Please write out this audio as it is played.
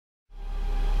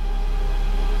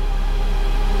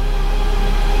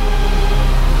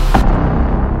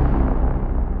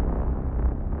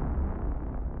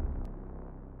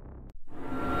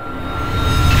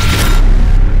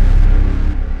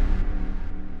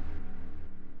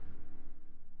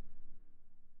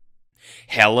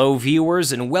Hello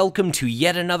viewers and welcome to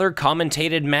yet another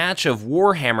commentated match of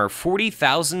Warhammer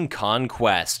 40,000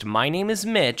 Conquest. My name is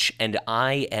Mitch and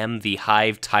I am the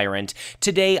Hive Tyrant.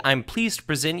 Today I'm pleased to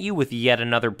present you with yet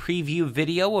another preview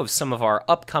video of some of our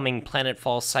upcoming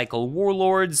Planetfall cycle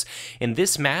warlords. In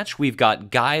this match we've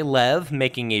got Guy Lev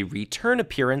making a return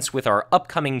appearance with our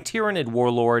upcoming Tyranid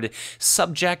Warlord,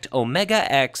 Subject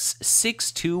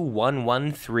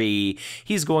Ω-X62113.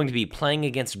 He's going to be playing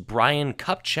against Brian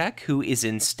Kupcheck, who is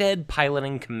instead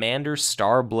piloting Commander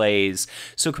Starblaze.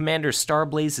 So Commander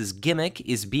Starblaze's gimmick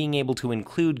is being able to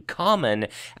include common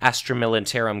Astra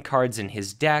Militarum cards in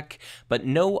his deck, but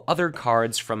no other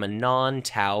cards from a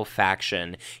non-Tau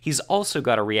faction. He's also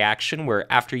got a reaction where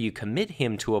after you commit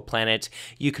him to a planet,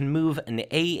 you can move an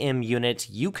AM unit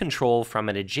you control from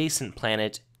an adjacent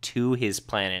planet to his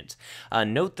planet.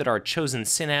 Note that our chosen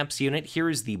Synapse unit here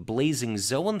is the Blazing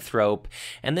Zoanthrope,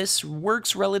 and this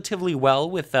works relatively well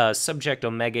with Subject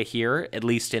Omega here, at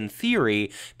least in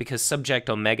theory, because Subject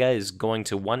Omega is going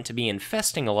to want to be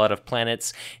infesting a lot of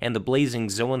planets, and the Blazing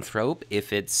Zoanthrope,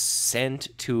 if it's sent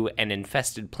to an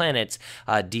infested planet,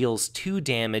 deals 2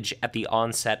 damage at the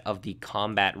onset of the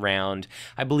combat round.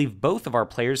 I believe both of our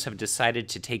players have decided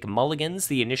to take mulligans.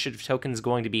 The initiative token is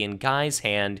going to be in Guy's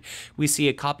hand. We see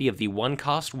a copy of the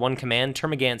 1-cost, 1-command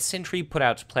Termagant Sentry put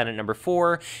out to planet number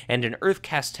 4, and an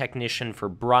Earthcast Technician for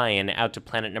Brian out to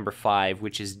planet number 5,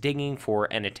 which is digging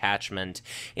for an attachment.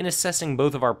 In assessing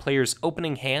both of our players'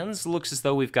 opening hands, looks as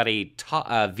though we've got a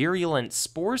Virulent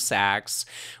Spore Sacs,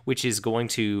 which is going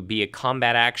to be a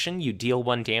combat action. You deal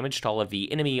 1 damage to all of the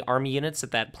enemy army units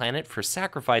at that planet for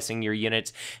sacrificing your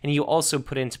unit, and you also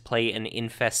put into play an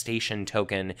Infestation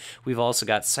token. We've also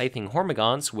got Scything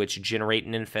Hormagaunts, which generate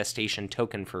an Infestation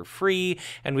token for free,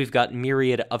 and we've got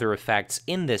myriad other effects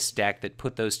in this deck that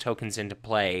put those tokens into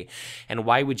play. And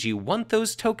why would you want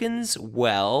those tokens?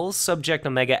 Well, Subject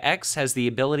Ω-X has the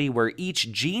ability where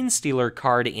each Gene Stealer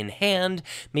card in hand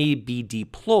may be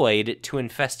deployed to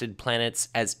infested planets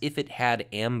as if it had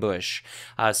ambush.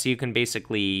 So you can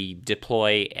basically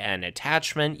deploy an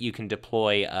attachment, you can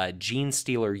deploy a Gene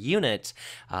Stealer unit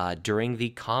during the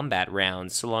combat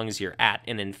round, so long as you're at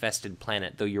an infested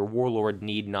planet, though your warlord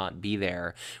need not be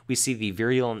there. We see the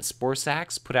Virulent Spore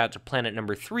Sacs put out to planet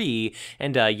number 3,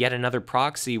 and yet another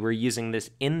proxy we're using this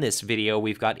in this video.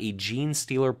 We've got a Gene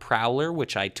Stealer Prowler,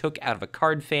 which I took out of a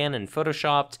card fan and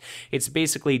photoshopped. It's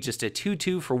basically just a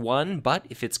 2/2 for 1, but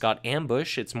if it's got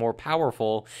ambush, it's more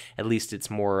powerful. At least it's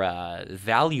more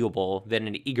valuable than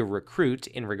an Eager Recruit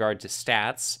in regard to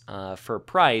stats for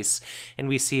price. And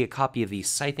we see a copy of the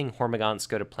Scything Hormagaunts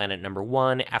go to planet number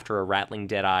 1 after a Rattling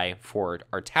Deadeye for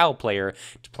our Tau player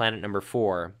to planet number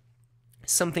 4.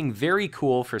 Something very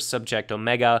cool for Subject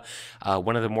Omega,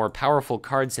 one of the more powerful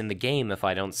cards in the game, if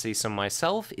I don't say so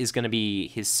myself, is going to be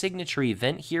his signature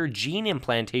event here, Gene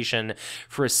Implantation.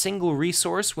 For a single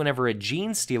resource, whenever a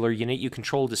Gene Stealer unit you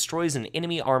control destroys an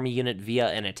enemy army unit via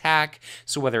an attack,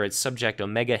 so whether it's Subject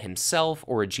Omega himself,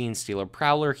 or a Gene Stealer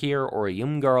Prowler here, or a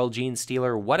Yumgarl Gene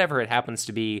Stealer, whatever it happens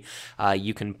to be,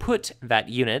 you can put that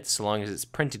unit, so long as it's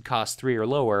printed cost 3 or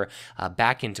lower,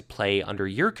 back into play under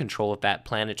your control at that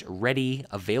planet, ready,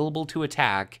 available to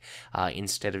attack,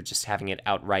 instead of just having it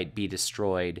outright be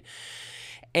destroyed.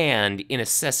 And in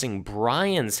assessing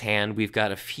Brian's hand, we've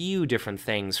got a few different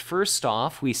things. First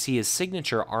off, we see his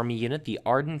signature army unit, the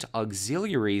Ardent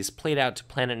Auxiliaries, played out to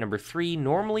planet number 3.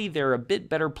 Normally, they're a bit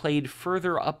better played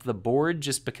further up the board,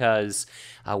 just because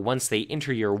once they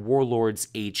enter your Warlord's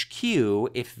HQ,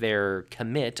 if they're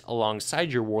commit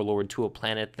alongside your Warlord to a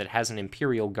planet that has an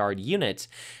Imperial Guard unit,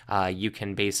 you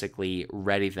can basically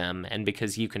ready them. And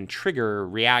because you can trigger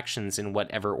reactions in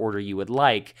whatever order you would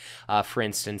like, for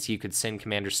instance, you could send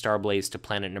Commander Starblaze to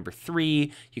planet number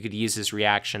 3, you could use his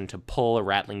reaction to pull a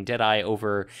Rattling Deadeye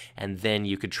over, and then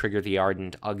you could trigger the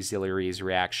Ardent Auxiliaries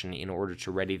reaction in order to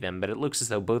ready them. But it looks as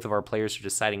though both of our players are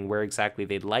deciding where exactly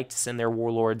they'd like to send their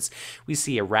warlords. We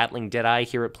see a Rattling Deadeye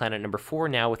here at planet number 4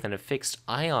 now with an affixed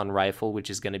ion rifle,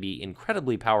 which is going to be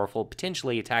incredibly powerful,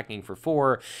 potentially attacking for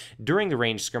 4 during the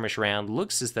ranged skirmish round.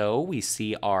 Looks as though we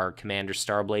see our Commander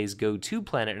Starblaze go to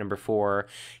planet number 4.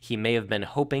 He may have been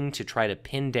hoping to try to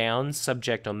pin down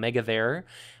Subject Omega there,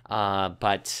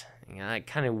 but it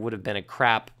kind of would have been a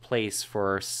crap place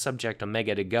for Subject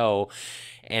Omega to go.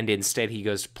 and instead he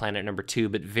goes to planet number 2.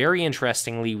 But very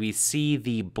interestingly, we see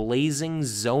the Blazing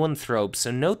Zoanthrope. So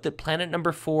note that planet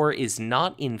number 4 is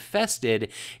not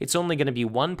infested. It's only going to be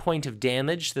 1 point of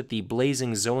damage that the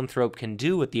Blazing Zoanthrope can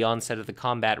do at the onset of the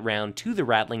combat round to the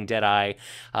Rattling Deadeye,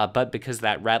 but because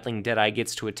that Rattling Deadeye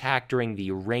gets to attack during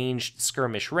the ranged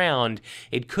skirmish round,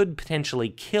 it could potentially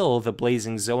kill the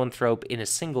Blazing Zoanthrope in a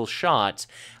single shot,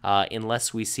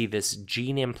 unless we see this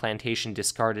gene implantation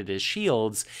discarded as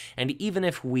shields. And even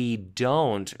if we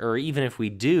don't, or even if we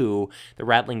do, the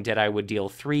Rattling Deadeye would deal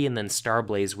 3 and then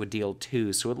Starblaze would deal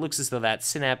 2. So it looks as though that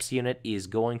Synapse unit is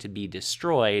going to be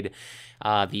destroyed.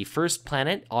 The first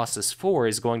planet, Ossus 4,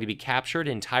 is going to be captured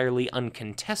entirely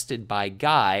uncontested by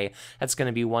Guy. That's going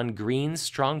to be 1 green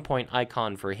strong point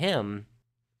icon for him,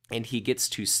 and he gets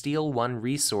to steal 1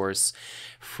 resource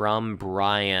from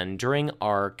Brian. During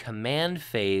our command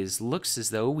phase, looks as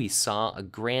though we saw a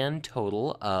grand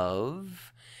total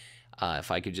of...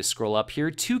 if I could just scroll up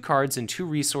here, 2 cards and 2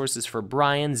 resources for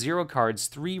Brian, 0 cards,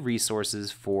 3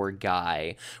 resources for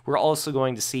Guy. We're also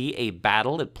going to see a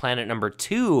battle at planet number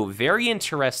 2. Very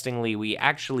interestingly, we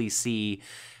actually see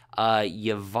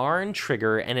Yvarn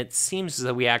trigger, and it seems as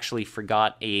though we actually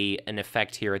forgot an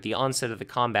effect here. At the onset of the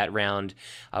combat round,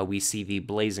 we see the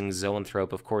Blazing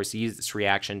Zoanthrope, of course, use its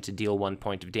reaction to deal 1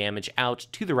 point of damage out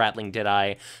to the Rattling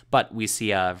Deadeye, but we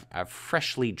see a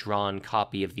freshly drawn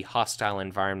copy of the Hostile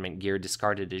Environment gear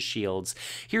discarded as shields.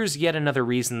 Here's yet another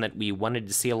reason that we wanted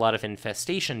to see a lot of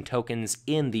infestation tokens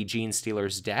in the Gene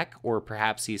Stealer's deck, or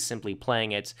perhaps he's simply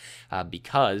playing it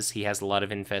because he has a lot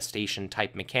of infestation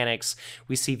type mechanics.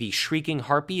 We see the Shrieking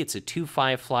Harpy. It's a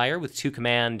 2/5 flyer with 2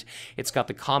 command. It's got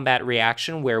the combat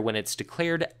reaction where when it's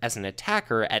declared as an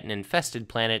attacker at an infested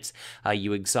planet,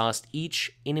 you exhaust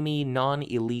each enemy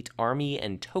non-elite army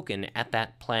and token at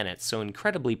that planet. So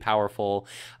incredibly powerful,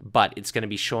 but it's going to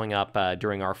be showing up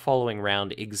during our following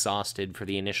round exhausted for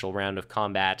the initial round of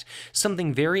combat.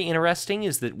 Something very interesting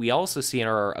is that we also see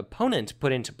our opponent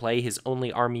put into play his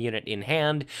only army unit in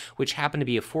hand, which happened to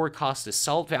be a 4-cost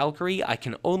Assault Valkyrie. I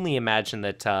can only imagine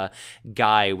that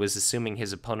Guy was assuming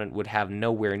his opponent would have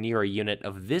nowhere near a unit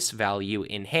of this value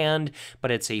in hand, but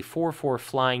it's a 4/4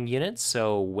 flying unit,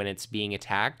 so when it's being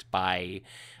attacked by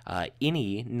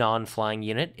any non-flying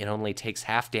unit, it only takes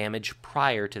half damage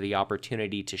prior to the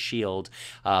opportunity to shield.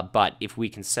 But if we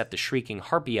can set the Shrieking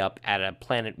Harpy up at a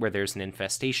planet where there's an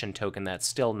infestation token, that's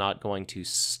still not going to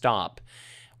stop.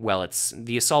 Well,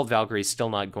 the Assault Valkyrie is still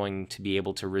not going to be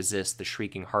able to resist the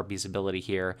Shrieking Harpy's ability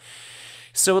here.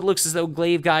 So it looks as though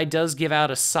glaiveguy does give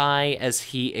out a sigh as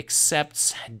he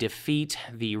accepts defeat.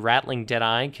 The Rattling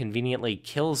Deadeye conveniently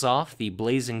kills off the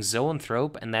Blazing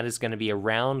Zoanthrope, and that is going to be a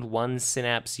round 1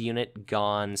 Synapse unit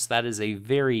gone. So that is a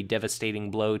very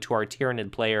devastating blow to our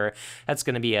Tyranid player. That's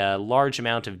going to be a large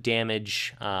amount of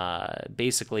damage,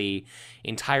 basically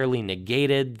entirely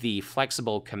negated. The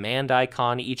flexible command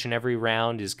icon each and every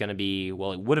round is going to be,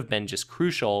 well, it would have been just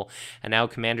crucial, and now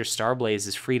Commander Starblaze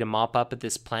is free to mop up at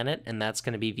this planet, and that's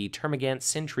going to be the Termagant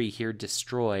Sentry here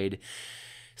destroyed.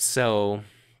 So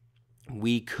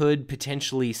we could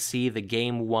potentially see the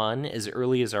game 1 as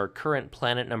early as our current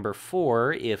planet number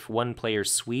 4 if one player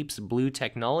sweeps blue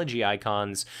technology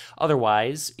icons.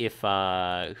 Otherwise, if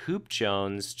Hoop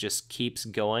Jones just keeps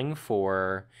going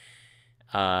for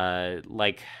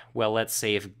well, let's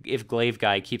say if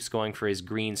glaiveguy keeps going for his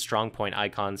green strong point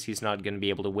icons, he's not going to be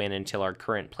able to win until our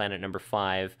current planet number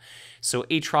 5. So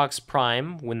Aatrox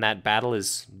Prime, when that battle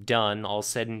is done, all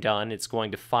said and done, it's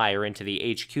going to fire into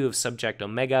the HQ of Subject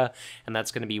Omega, and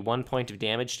that's going to be 1 point of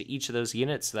damage to each of those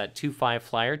units. So that 2/5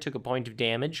 flyer took a point of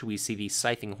damage. We see the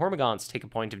Scything Hormagaunts take a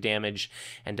point of damage,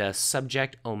 and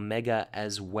Subject Omega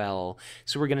as well.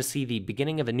 So we're going to see the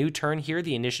beginning of a new turn here.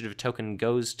 The initiative token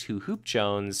goes to Hoop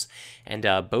Jones, and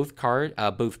both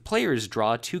players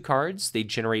draw 2 cards. They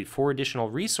generate 4 additional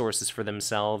resources for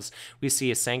themselves. We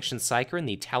see a Sanctioned Psyker and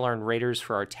the Tallarn Raiders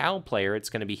for our Tau player. It's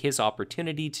going to be his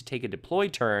opportunity to take a deploy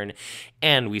turn,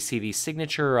 and we see the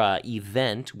signature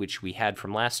event, which we had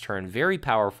from last turn, very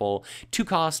powerful,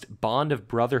 2-cost Bond of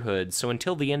Brotherhood. So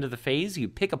until the end of the phase, you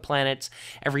pick a planet.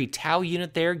 Every Tau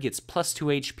unit there gets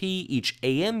 +2 HP. Each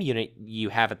AM unit you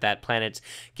have at that planet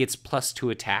gets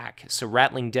 +2 attack. So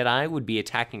Rattling Deadeye would be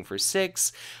attacking for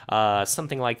 6.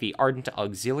 Something like the Ardent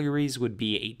Auxiliaries would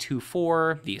be a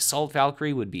 2/4. The Assault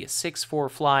Valkyrie would be a 6/4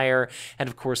 flyer. And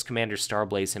of course, Commander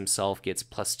Starblaze himself gets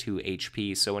 +2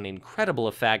 HP. So an incredible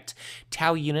effect.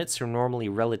 Tau units are normally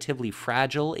relatively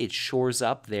fragile. It shores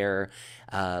up their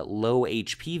Low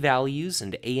HP values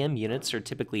and AM units are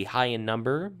typically high in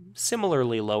number,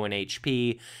 similarly low in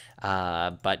HP,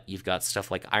 but you've got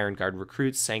stuff like Iron Guard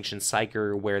Recruits, Sanctioned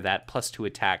Psyker, where that +2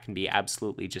 attack can be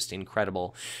absolutely just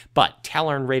incredible. But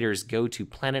Tallarn Raiders go to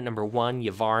planet number 1,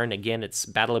 Yavvarn. Again, its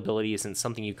battle ability isn't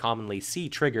something you commonly see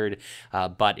triggered,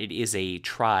 but it is a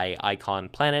tri-icon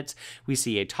planet. We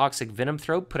see a Toxic Venom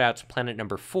Throat put out to planet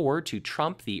number 4 to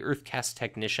trump the Earthcast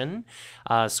Technician.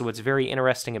 So what's very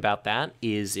interesting about that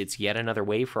is it's yet another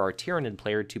way for our Tyranid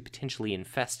player to potentially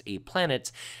infest a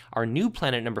planet. Our new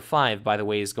planet number 5, by the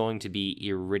way, is going to be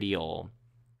Iridial.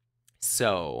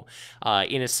 So,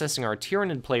 in assessing our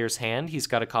Tyranid player's hand, he's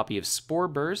got a copy of Spore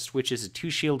Burst, which is a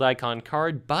 2-shield icon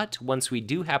card, but once we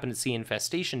do happen to see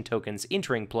infestation tokens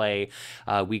entering play,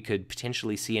 we could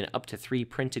potentially see an up to 3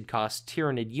 printed cost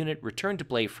Tyranid unit return to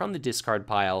play from the discard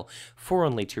pile for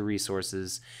only 2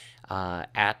 resources.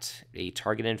 At a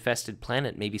target-infested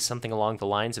planet, maybe something along the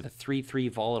lines of a 3/3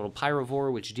 Volatile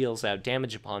Pyrovore, which deals out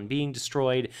damage upon being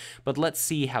destroyed, but let's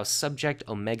see how Subject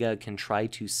Omega can try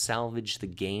to salvage the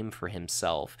game for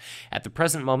himself. At the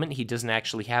present moment, he doesn't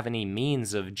actually have any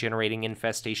means of generating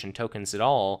infestation tokens at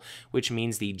all, which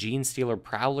means the Genestealer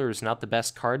Prowler is not the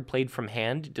best card played from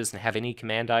hand. It doesn't have any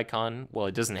command icon. Well,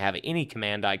 it doesn't have any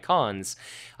command icons.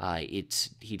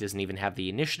 He doesn't even have the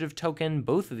initiative token.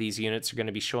 Both of these units are going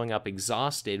to be showing up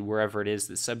exhausted wherever it is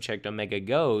that Subject Omega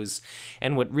goes,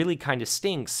 and what really kind of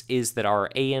stinks is that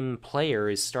our AM player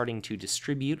is starting to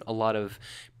distribute a lot of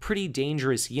pretty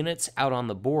dangerous units out on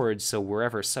the board, so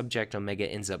wherever Subject Omega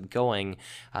ends up going,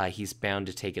 he's bound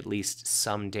to take at least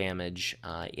some damage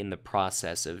in the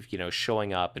process of,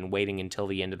 showing up and waiting until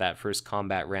the end of that first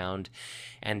combat round.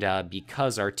 And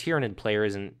because our Tyranid player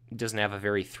doesn't have a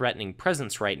very threatening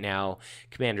presence right now,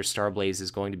 Commander Starblaze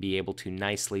is going to be able to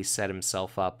nicely set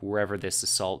himself up wherever this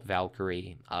Assault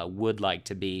Valkyrie would like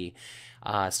to be.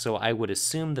 So I would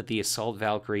assume that the Assault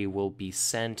Valkyrie will be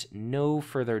sent no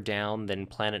further down than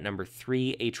planet number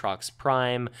 3, Aatrox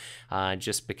Prime,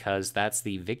 just because that's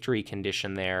the victory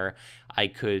condition there. I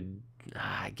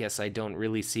guess I don't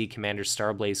really see Commander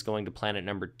Starblaze going to planet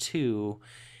number 2.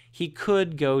 He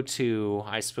could go to,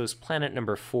 I suppose, planet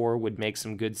number 4 would make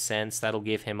some good sense. That'll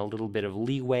give him a little bit of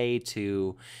leeway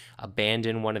to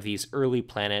abandon one of these early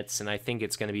planets, and I think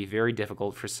it's going to be very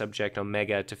difficult for Subject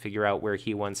Omega to figure out where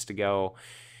he wants to go.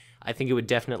 I think it would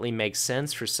definitely make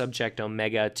sense for Subject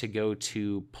Omega to go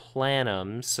to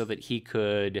Planum so that he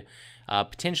could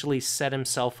potentially set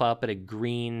himself up at a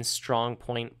green strong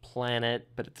point planet,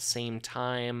 but at the same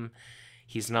time,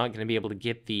 he's not going to be able to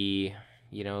get the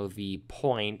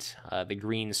point, the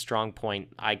green strong point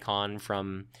icon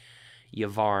from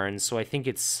Yavvarn. So I think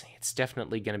it's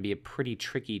definitely going to be a pretty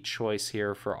tricky choice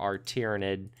here for our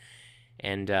Tyranid.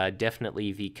 And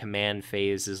definitely the command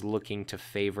phase is looking to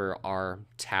favor our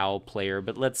Tau player.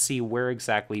 But let's see where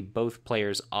exactly both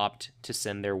players opt to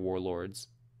send their warlords.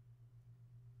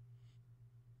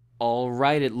 All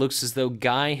right, it looks as though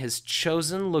Guy has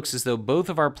chosen. Looks as though both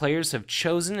of our players have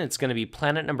chosen. It's going to be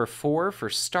planet number 4 for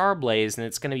Starblaze, and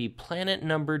it's going to be planet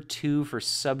number 2 for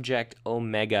Subject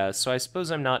Omega. So I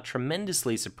suppose I'm not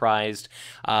tremendously surprised.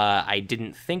 I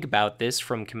didn't think about this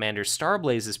from Commander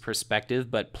Starblaze's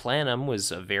perspective, but Planum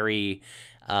was a very,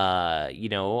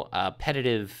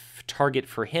 appetitive target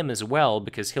for him as well,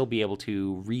 because he'll be able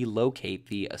to relocate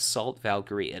the Assault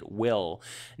Valkyrie at will.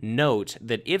 Note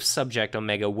that if Subject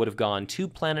Omega would have gone to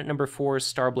planet number 4,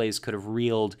 Starblaze could have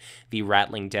reeled the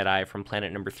Rattling Deadeye from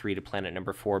planet number 3 to planet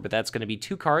number 4, but that's going to be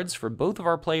 2 cards for both of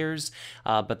our players,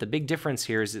 but the big difference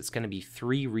here is it's going to be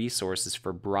 3 resources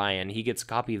for Brian. He gets a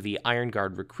copy of the Iron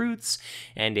Guard Recruits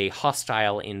and a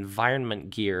Hostile Environment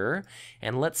gear,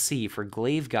 and let's see, for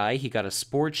glaiveguy, he got a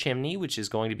Spore Chimney, which is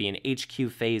going to be an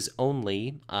HQ phase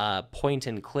only, point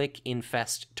and click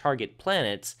infest target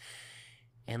planets.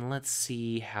 And let's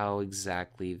see how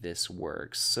exactly this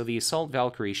works. So the Assault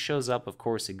Valkyrie shows up, of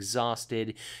course,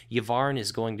 exhausted. Yavvarn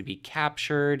is going to be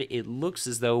captured. It looks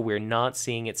as though we're not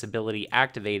seeing its ability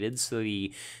activated, so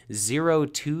the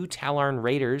 0-2 Tallarn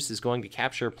Raiders is going to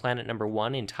capture planet number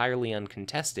 1 entirely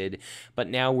uncontested, but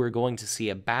now we're going to see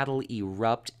a battle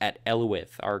erupt at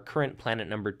Eluith, our current planet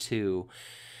number 2.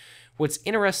 What's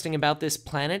interesting about this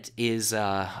planet is,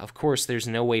 of course, there's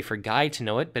no way for Guy to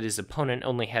know it, but his opponent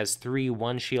only has 3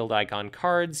 1-shield icon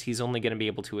cards. He's only going to be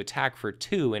able to attack for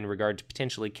 2 in regard to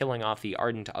potentially killing off the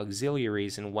Ardent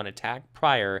Auxiliaries in 1 attack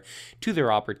prior to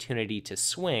their opportunity to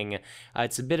swing.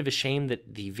 It's a bit of a shame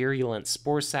that the Virulent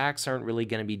Spore Sacs aren't really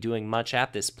going to be doing much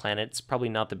at this planet. It's probably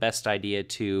not the best idea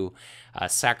to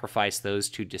sacrifice those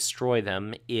to destroy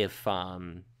them if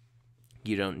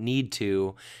you don't need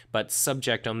to, but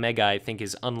Subject Omega, I think,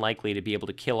 is unlikely to be able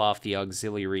to kill off the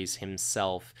auxiliaries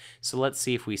himself. So let's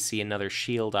see if we see another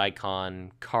shield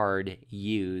icon card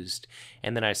used.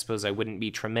 And then I suppose I wouldn't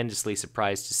be tremendously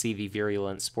surprised to see the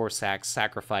Virulent Spore Sac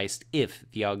sacrificed if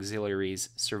the auxiliaries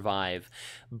survive.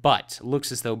 But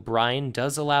looks as though Brian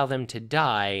does allow them to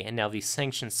die, and now the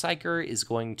Sanctioned Psyker is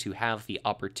going to have the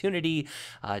opportunity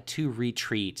to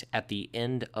retreat at the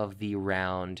end of the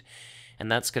round.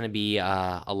 And that's going to be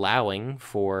allowing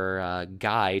for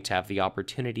Guy to have the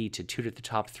opportunity to tutor the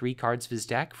top 3 cards of his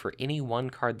deck for any one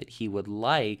card that he would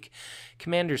like.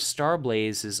 Commander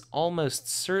Starblaze is almost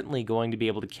certainly going to be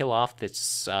able to kill off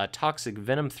this Toxic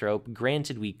Venomthrope.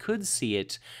 Granted, we could see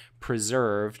it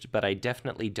preserved, but I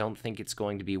definitely don't think it's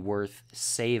going to be worth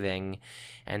saving.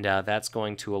 And that's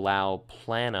going to allow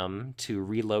Planum to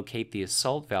relocate the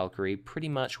Assault Valkyrie pretty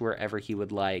much wherever he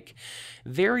would like.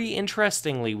 Very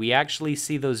interestingly, we actually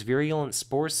see those Virulent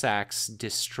Spore Sacs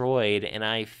destroyed, and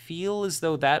I feel as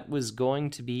though that was going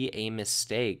to be a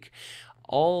mistake.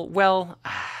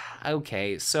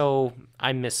 Okay, so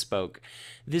I misspoke.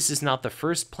 This is not the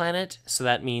first planet, so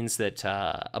that means that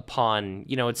upon,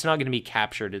 it's not going to be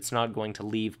captured, it's not going to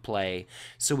leave play.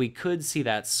 So we could see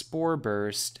that Spore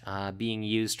Burst being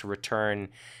used to return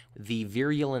the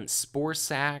Virulent Spore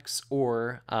Sacs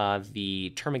or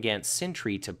the Termagant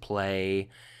Sentry to play.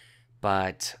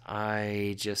 But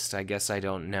I guess I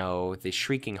don't know. The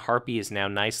Shrieking Harpy is now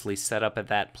nicely set up at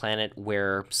that planet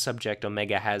where Subject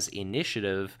Omega has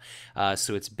initiative,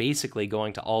 so it's basically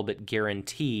going to all but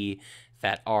guarantee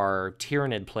that our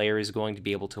Tyranid player is going to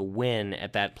be able to win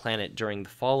at that planet during the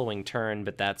following turn,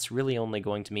 but that's really only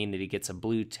going to mean that he gets a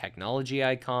blue technology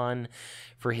icon.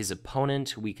 For his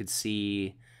opponent, we could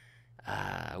see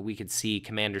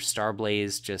Commander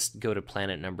Starblaze just go to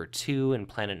planet number 2 and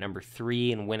planet number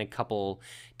 3 and win a couple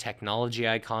technology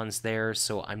icons there,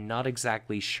 so I'm not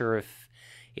exactly sure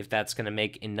if that's going to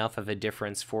make enough of a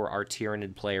difference for our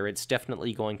Tyranid player. It's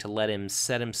definitely going to let him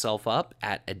set himself up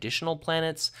at additional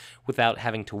planets without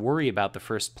having to worry about the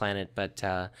first planet, but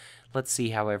let's see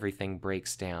how everything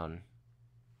breaks down.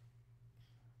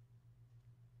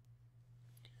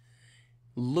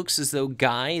 Looks as though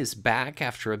Guy is back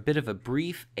after a bit of a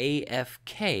brief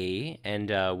AFK,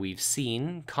 and we've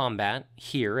seen combat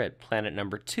here at planet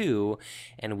number 2,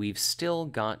 and we've still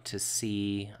got to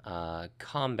see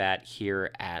combat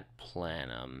here at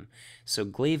Planum. So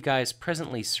glaiveguy is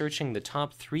presently searching the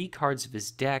top 3 cards of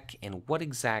his deck, and what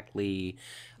exactly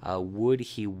would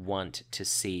he want to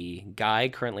see? Guy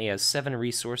currently has 7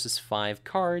 resources, 5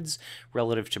 cards,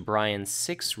 relative to Brian's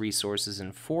 6 resources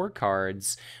and 4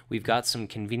 cards. We've got some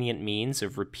convenient means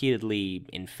of repeatedly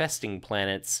infesting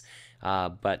planets,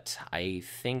 but I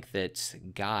think that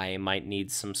Guy might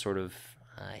need some sort of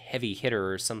heavy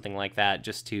hitter or something like that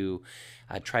just to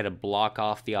try to block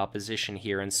off the opposition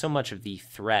here. And so much of the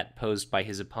threat posed by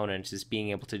his opponent is being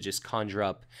able to just conjure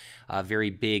up very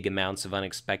big amounts of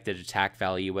unexpected attack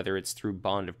value, whether it's through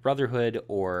Bond of Brotherhood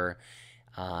or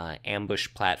ambush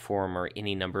platform or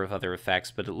any number of other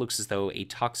effects. But it looks as though a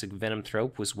Toxic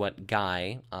Venomthrope was what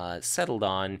Guy settled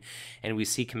on, and we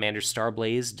see Commander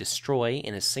Starblaze destroy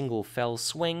in a single fell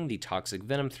swing the Toxic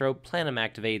Venomthrope. Planum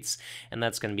activates, and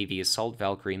that's going to be the Assault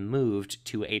Valkyrie moved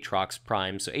to Aatrox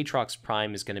Prime. So Aatrox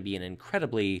Prime is going to be an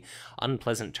incredibly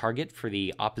unpleasant target for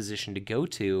the opposition to go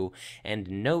to, and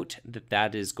note that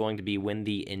that is going to be when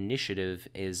the initiative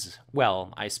is,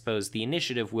 well, I suppose the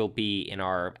initiative will be in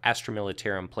our Astra Militarum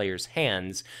players'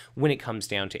 hands when it comes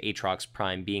down to Aatrox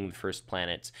Prime being the first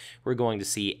planet. We're going to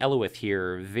see Eloith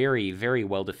here very, very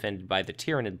well defended by the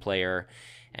Tyranid player,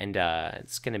 and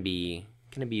it's going to be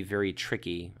very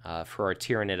tricky for our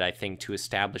Tyranid, I think, to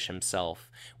establish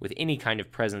himself with any kind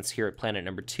of presence here at planet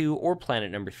number 2 or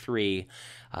planet number 3,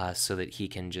 so that he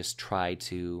can just try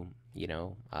to,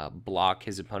 block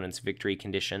his opponent's victory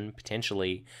condition,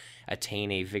 potentially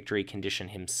attain a victory condition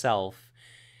himself.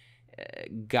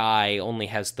 Guy only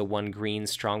has the 1 green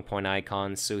strong point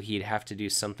icon, so he'd have to do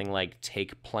something like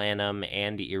take Planum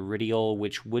and Iridial,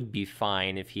 which would be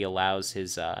fine if he allows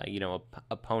his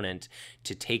opponent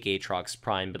to take Aatrox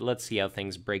Prime. But let's see how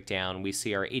things break down. We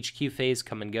see our HQ phase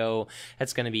come and go.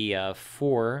 That's going to be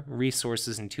 4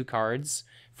 resources and 2 cards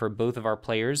for both of our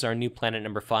players. Our new planet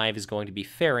number 5 is going to be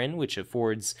Farron, which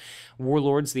affords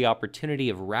Warlords the opportunity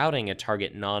of routing a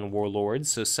target non-Warlord.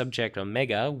 So Subject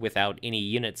Omega, without any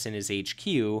units in his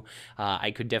HQ,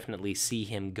 I could definitely see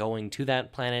him going to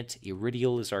that planet.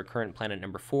 Iridial is our current planet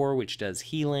number 4, which does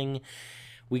healing.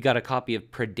 We got a copy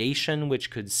of Predation, which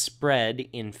could spread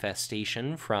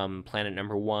infestation from planet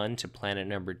number 1 to planet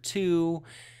number 2.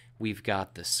 We've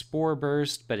got the Spore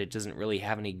Burst, but it doesn't really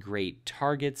have any great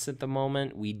targets at the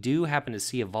moment. We do happen to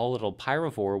see a Volatile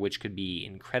Pyrovore, which could be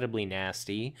incredibly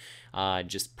nasty,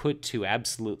 just put to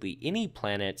absolutely any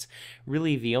planet.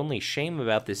 Really, the only shame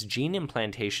about this gene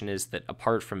implantation is that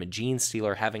apart from a Gene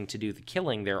Stealer having to do the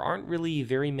killing, there aren't really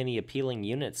very many appealing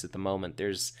units at the moment.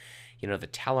 There's, you know, the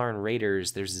Tau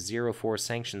Raiders, there's a 0/4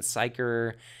 Sanctioned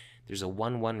Psyker, there's a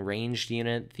 1/1 ranged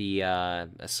unit. The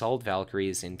Assault Valkyrie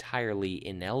is entirely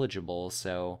ineligible,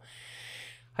 so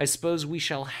I suppose we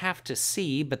shall have to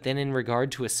see. But then in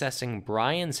regard to assessing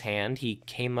Brian's hand, he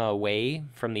came away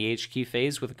from the HQ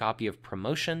phase with a copy of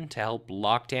Promotion to help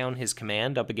lock down his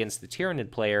command up against the Tyranid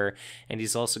player, and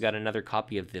he's also got another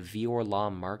copy of the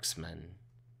Viorla Marksman.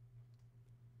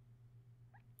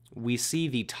 We see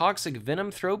the Toxic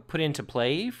Venom Throat put into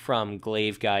play from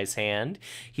Glaiveguy's hand.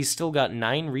 He's still got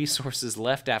 9 resources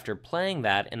left after playing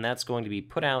that, and that's going to be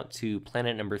put out to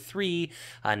planet number 3,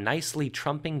 nicely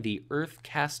trumping the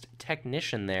Earthcast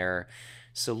Technician there.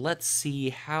 So let's see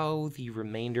how the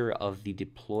remainder of the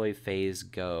deploy phase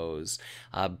goes.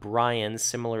 Brian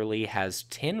similarly has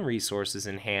 10 resources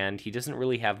in hand. He doesn't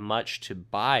really have much to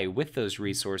buy with those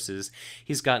resources.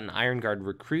 He's got an Iron Guard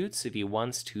recruits if he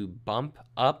wants to bump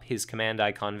up his command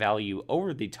icon value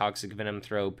over the Toxic Venom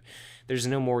Thrope. There's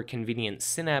no more convenient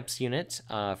Synapse unit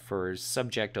for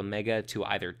Subject Omega to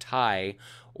either tie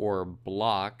or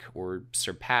block or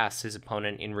surpass his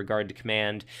opponent in regard to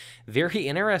command. Very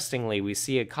interestingly, we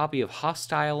see a copy of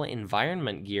Hostile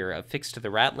Environment gear affixed to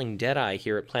the Rattling Deadeye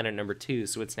here at planet number 2,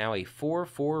 so it's now a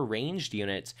 4/4 ranged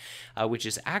unit, which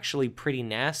is actually pretty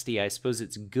nasty. I suppose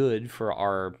it's good for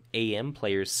our AM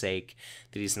player's sake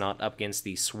that he's not up against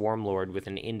the Swarm Lord with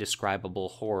an indescribable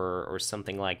horror or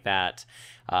something like that.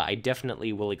 I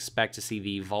definitely will expect to see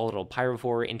the Volatile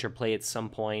Pyrovore interplay at some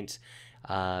point,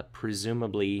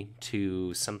 presumably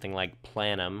to something like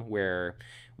Planum, where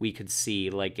we could see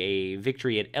like a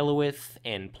victory at Eloith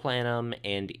and Planum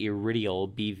and Iridial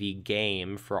be the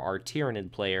game for our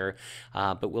Tyranid player,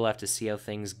 but we'll have to see how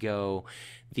things go.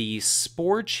 The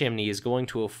Spore Chimney is going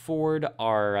to afford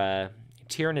our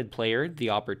Tyranid player the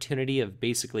opportunity of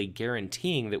basically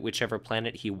guaranteeing that whichever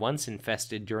planet he once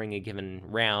infested during a given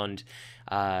round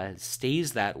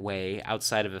stays that way,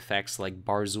 outside of effects like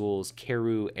Barzul's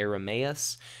Keru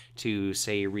Arameus to,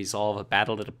 say, resolve a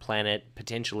battle at a planet,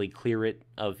 potentially clear it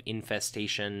of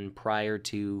infestation prior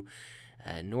to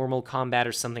normal combat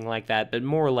or something like that. But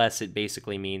more or less it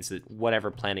basically means that whatever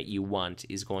planet you want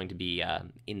is going to be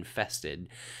infested.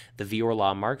 The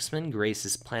Viorla Marksman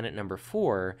graces planet number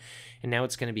 4, and now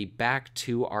it's going to be back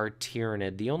to our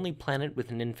Tyranid. The only planet with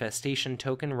an infestation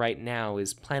token right now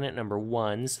is planet number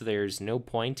 1, so there's no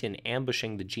point in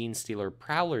ambushing the Gene Stealer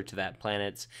Prowler to that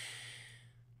planet.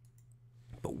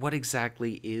 But what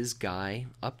exactly is Guy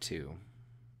up to?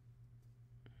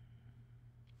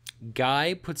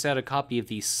 Guy puts out a copy of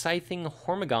the Scything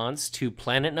Hormagaunts to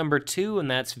planet number 2, and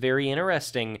that's very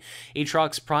interesting.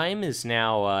 Aatrox Prime is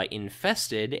now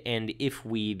infested, and if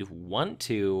we'd want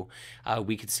to,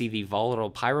 we could see the Volatile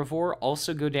Pyrovore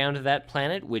also go down to that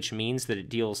planet, which means that it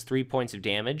deals 3 points of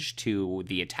damage to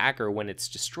the attacker when it's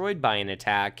destroyed by an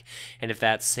attack, and if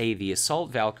that's, say, the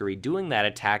Assault Valkyrie doing that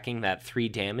attacking, that 3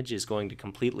 damage is going to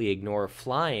completely ignore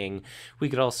flying. We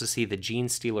could also see the Gene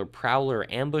Stealer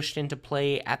Prowler ambushed into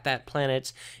play at that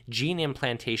planet. Gene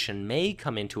implantation may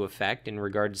come into effect in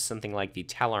regard to something like the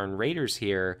Tau Raiders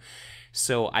here,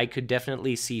 so I could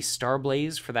definitely see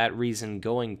Starblaze for that reason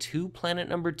going to planet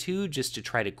number 2 just to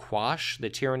try to quash the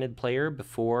Tyranid player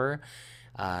before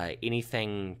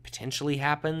anything potentially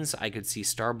happens. I could see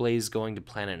Starblaze going to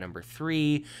planet number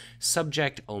 3.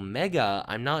 Subject Omega,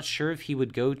 I'm not sure if he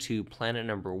would go to planet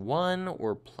number 1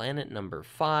 or planet number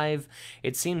 5.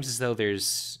 It seems as though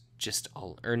there's just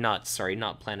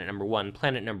not planet number 1,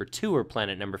 planet number 2 or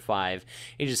planet number 5.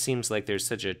 It just seems like there's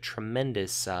such a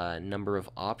tremendous number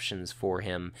of options for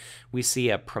him. We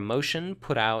see a promotion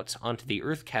put out onto the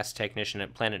Earthcast Technician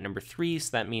at planet number 3,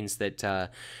 so that means that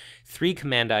 3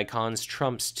 command icons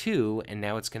trumps 2, and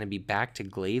now it's going to be back to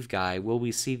Glaiveguy. Will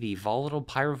we see the Volatile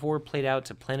Pyrovore played out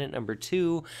to planet number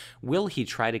 2? Will he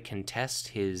try to contest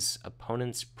his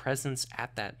opponent's presence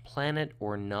at that planet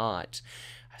or not?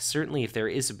 Certainly, if there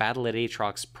is a battle at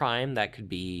Aatrox Prime, that could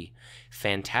be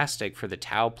fantastic for the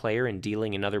Tau player in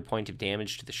dealing another point of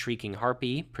damage to the Shrieking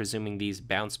Harpy, presuming these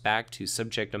bounce back to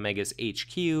Subject Omega's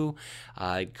HQ.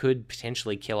 It could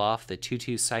potentially kill off the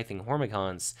 2/2 Scything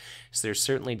Hormagaunts, so there's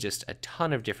certainly just a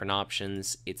ton of different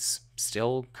options. It's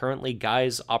still currently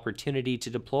Guy's opportunity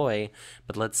to deploy,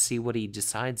 but let's see what he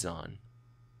decides on.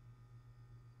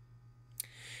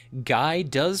 Guy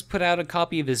does put out a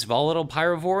copy of his Volatile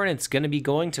Pyrovore, and it's going to be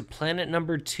going to planet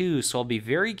number 2, so I'll be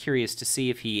very curious to see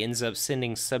if he ends up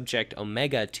sending Subject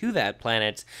Omega to that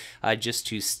planet just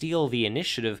to steal the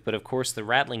initiative, but of course the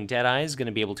Rattling Deadeye is going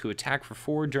to be able to attack for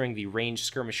 4 during the ranged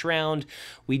skirmish round.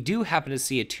 We do happen to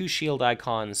see a 2-shield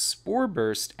icon Spore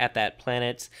Burst at that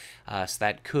planet, so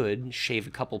that could shave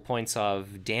a couple points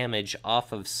of damage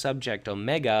off of Subject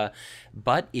Omega,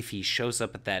 but if he shows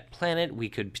up at that planet, we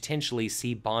could potentially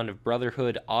see Bond of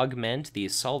Brotherhood augment the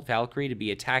Assault Valkyrie to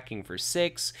be attacking for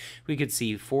 6. We could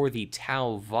see for the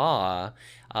Tau Va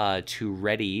to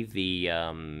ready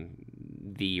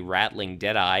the Rattling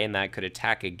Deadeye, and that could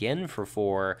attack again for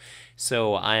 4.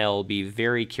 So I'll be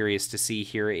very curious to see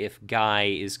here if Guy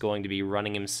is going to be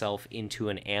running himself into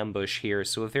an ambush here.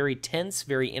 So a very tense,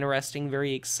 very interesting,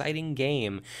 very exciting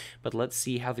game. But let's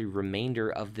see how the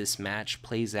remainder of this match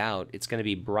plays out. It's going to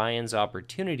be Brian's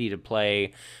opportunity to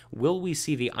play. Will we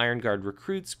see the Iron Guard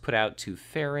recruits put out to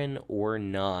Farron or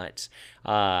not?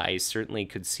 I certainly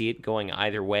could see it going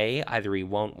either way. Either he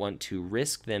won't want to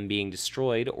risk them being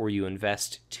destroyed, or you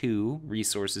invest 2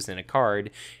 resources in a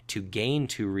card to gain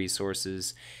 2 resources.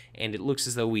 And it looks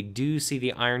as though we do see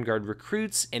the Iron Guard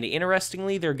recruits, and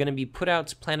interestingly, they're going to be put out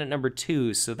to planet number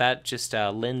 2, so that just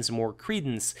lends more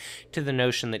credence to the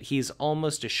notion that he's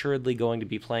almost assuredly going to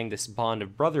be playing this Bond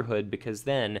of Brotherhood, because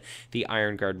then the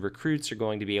Iron Guard recruits are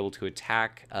going to be able to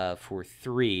attack for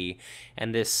 3,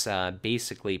 and this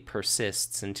basically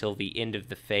persists until the end of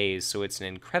the phase, so it's an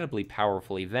incredibly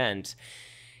powerful event.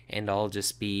 And I'll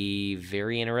just be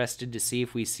very interested to see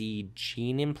if we see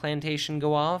gene implantation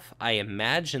go off. I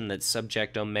imagine that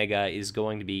Subject Omega is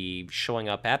going to be showing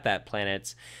up at that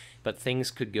planet, but things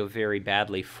could go very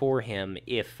badly for him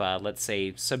if, let's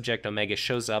say, Subject Omega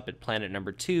shows up at planet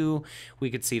number 2. We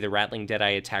could see the Rattling Deadeye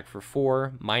attack for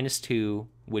 4, -2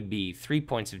 would be 3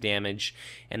 points of damage,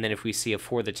 and then if we see a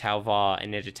 4 the Tau Va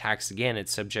and it attacks again at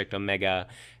Subject Omega,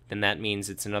 then that means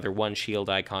it's another 1-shield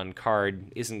icon card,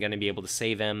 isn't going to be able to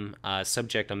save him.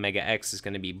 Subject Omega X is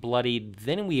going to be bloodied.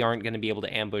 Then we aren't going to be able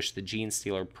to ambush the Gene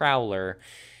Stealer Prowler,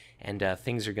 and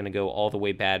things are going to go all the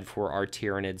way bad for our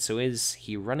Tyranid. So is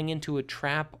he running into a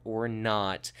trap or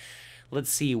not?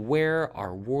 Let's see where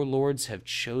our Warlords have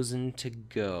chosen to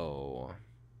go.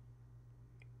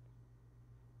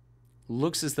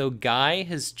 Looks as though Guy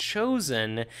has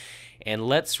chosen, and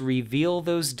let's reveal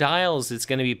those dials. It's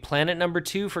going to be planet number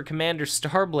 2 for Commander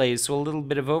Starblaze, so a little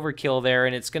bit of overkill there,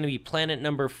 and it's going to be planet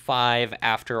number 5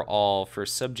 after all for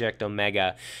Subject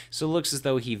Omega. So it looks as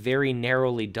though he very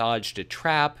narrowly dodged a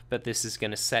trap, but this is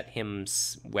going to set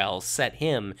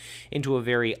him into a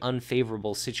very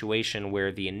unfavorable situation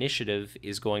where the initiative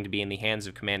is going to be in the hands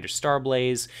of Commander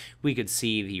Starblaze. We could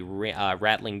see the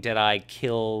Rattling Deadeye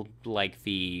kill, like,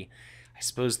 I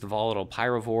suppose the Volatile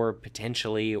Pyrovore,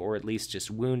 potentially, or at least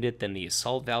just wound it. Then the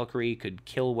Assault Valkyrie could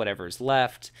kill whatever's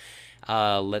left.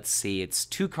 Let's see, it's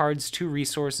 2 cards, 2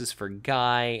 resources for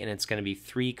Guy, and it's going to be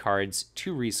 3 cards,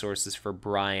 2 resources for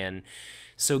Brian.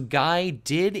 So Guy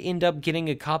did end up getting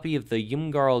a copy of the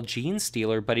Yumgarl Gene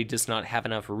Stealer, but he does not have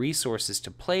enough resources to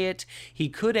play it. He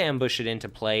could ambush it into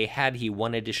play had he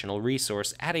 1 additional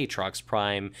resource at Aatrox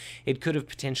Prime. It could have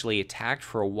potentially attacked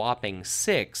for a whopping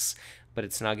 6, but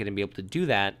it's not going to be able to do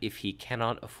that if he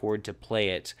cannot afford to play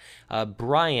it.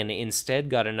 Brian instead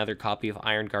got another copy of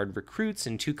Iron Guard Recruits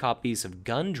and 2 copies of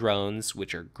Gun Drones,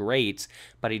 which are great,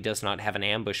 but he does not have an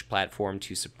ambush platform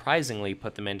to surprisingly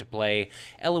put them into play.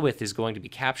 Elowith is going to be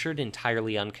captured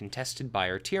entirely uncontested by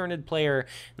our Tyranid player,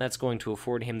 and that's going to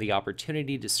afford him the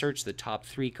opportunity to search the top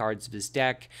 3 cards of his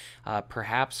deck,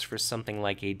 perhaps for something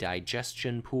like a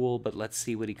Digestion Pool, but let's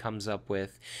see what he comes up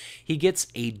with. He gets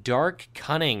a Dark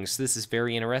Cunning, so this is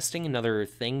very interesting. Another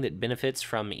thing that benefits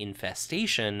from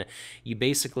Infestation, you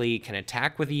basically can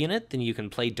attack with a unit, then you can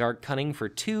play Dark Cunning for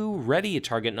 2, ready a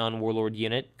target non-Warlord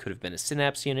unit, could have been a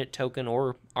Synapse unit, token,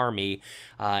 or army,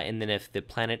 and then if the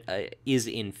planet is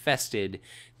infested,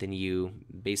 then you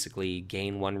basically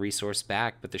gain 1 resource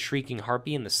back. But the Shrieking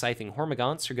Harpy and the Scything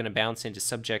Hormagaunts are going to bounce into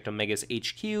Subject Omega's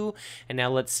HQ, and now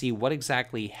let's see what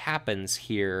exactly happens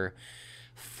here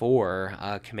for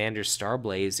Commander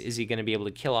Starblaze. Is he going to be able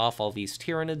to kill off all these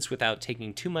Tyranids without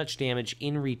taking too much damage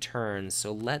in return?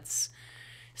 So let's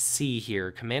see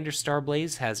here. Commander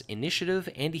Starblaze has initiative,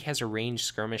 and he has a ranged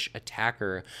skirmish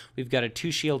attacker. We've got a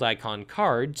 2-shield icon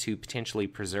card to potentially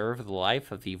preserve the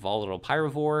life of the Volatile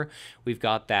Pyrovore. We've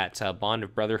got that Bond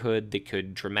of Brotherhood that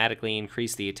could dramatically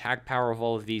increase the attack power of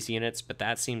all of these units, but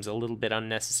that seems a little bit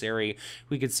unnecessary.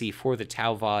 We could see for the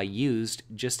Tau Va used,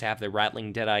 just to have the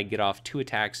Rattling Deadeye get off 2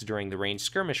 attacks during the ranged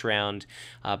skirmish round,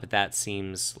 but that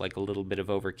seems like a little bit of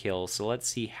overkill. So let's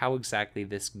see how exactly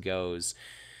this goes.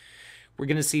 We're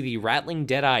going to see the Rattling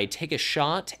Deadeye take a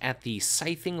shot at the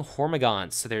Scything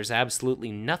Hormigaunt. So there's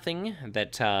absolutely nothing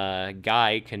that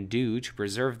Guy can do to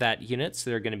preserve that unit,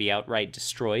 so they're going to be outright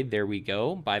destroyed. There we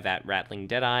go, by that Rattling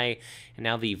Deadeye. And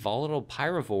now the Volatile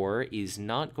Pyrovore is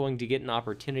not going to get an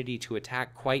opportunity to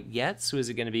attack quite yet, so is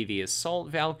it going to be the Assault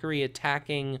Valkyrie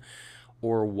attacking,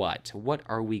 or what? What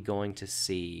are we going to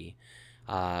see?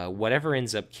 Whatever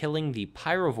ends up killing the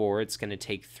Pyrovore, it's going to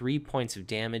take 3 points of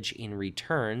damage in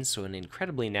return, so an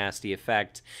incredibly nasty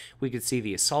effect. We could see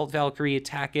the Assault Valkyrie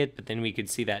attack it, but then we could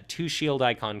see that 2-shield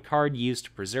icon card used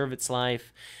to preserve its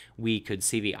life. We could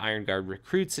see the Iron Guard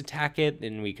recruits attack it,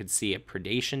 and we could see a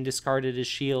Predation discarded as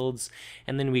shields,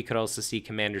 and then we could also see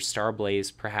Commander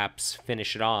Starblaze perhaps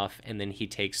finish it off, and then he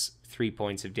takes 3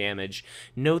 points of damage.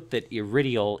 Note that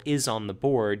Iridial is on the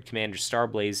board. Commander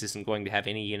Starblaze isn't going to have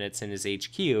any units in his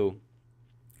HQ,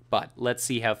 but let's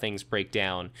see how things break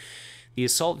down. The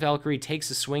Assault Valkyrie takes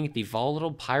a swing at the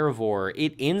Volatile Pyrovore.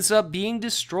 It ends up being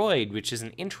destroyed, which is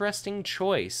an interesting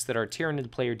choice that our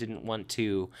Tyranid player didn't want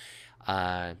to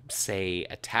say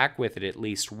attack with it at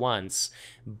least once,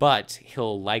 but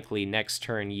he'll likely next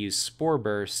turn use Spore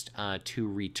Burst to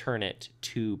return it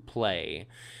to play.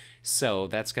 So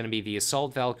that's going to be the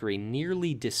Assault Valkyrie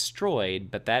nearly destroyed,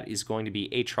 but that is going to be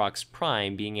Aatrox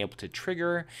Prime being able to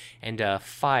trigger and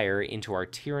fire into our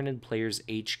Tyranid player's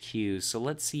HQ. So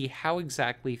let's see how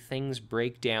exactly things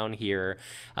break down here.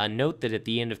 Note that at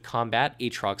the end of combat,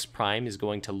 Aatrox Prime is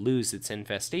going to lose its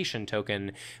Infestation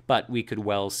token, but we could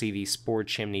well see the Spore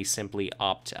Chimney simply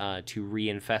opt to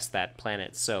reinfest that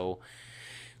planet. So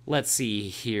let's see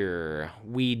here.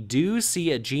 We do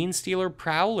see a Genestealer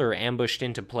Prowler ambushed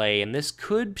into play, and this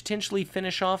could potentially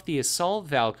finish off the Assault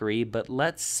Valkyrie, but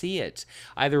let's see it.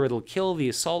 Either it'll kill the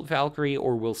Assault Valkyrie,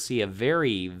 or we'll see a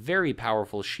very, very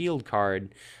powerful shield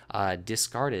card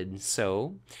discarded.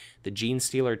 So the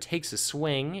Genestealer takes a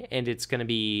swing, and it's going to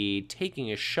be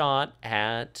taking a shot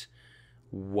at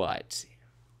what?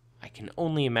 I can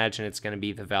only imagine it's going to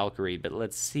be the Valkyrie, but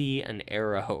let's see an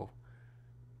arrow.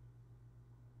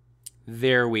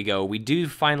 There we go. We do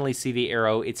finally see the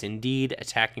arrow. It's indeed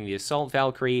attacking the Assault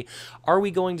Valkyrie. Are we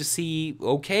going to see...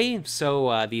 Okay,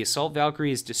 so the Assault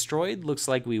Valkyrie is destroyed. Looks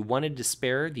like we wanted to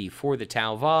spare the For the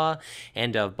Tau Va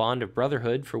and Bond of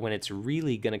Brotherhood for when it's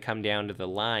really going to come down to the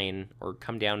line, or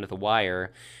come down to the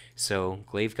wire. So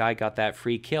glaiveguy got that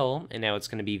free kill, and now it's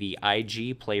going to be the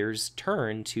IG player's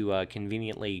turn to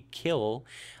conveniently kill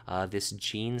this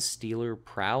Genestealer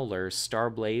Prowler.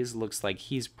 Starblaze looks like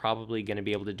he's probably going to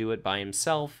be able to do it by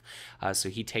himself, so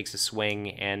he takes a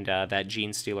swing, and that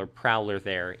Genestealer Prowler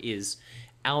there is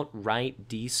outright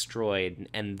destroyed,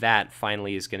 and that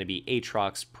finally is going to be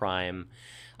Aatrox Prime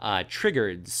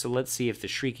triggered. So let's see if the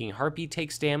Shrieking Harpy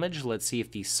takes damage. Let's see if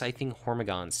the Scything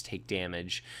Hormagaunts take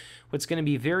damage. What's going to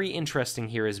be very interesting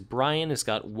here is Brian has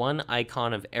got one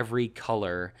icon of every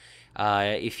color.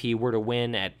 If he were to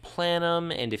win at Planum,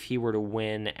 and if he were to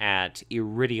win at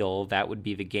Iridial, that would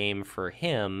be the game for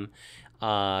him.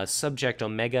 Subject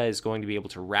Omega is going to be able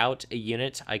to rout a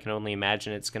unit. I can only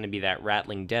imagine it's going to be that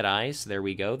Rattling Deadeye, so there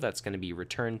we go. That's going to be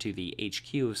returned to the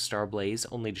HQ of Starblaze,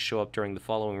 only to show up during the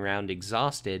following round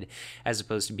exhausted, as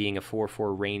opposed to being a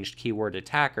 4/4 ranged keyword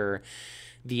attacker.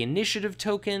 The initiative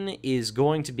token is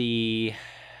going to be...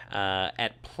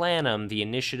 at Planum, the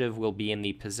initiative will be in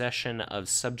the possession of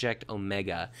Subject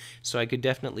Omega, so I could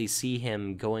definitely see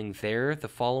him going there the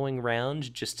following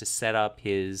round just to set up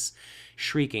his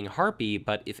Shrieking Harpy,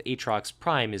 but if Aatrox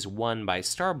Prime is won by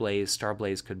Starblaze,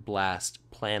 Starblaze could blast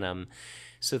Planum.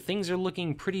 So things are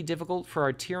looking pretty difficult for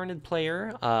our Tyranid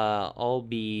player. I'll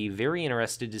be very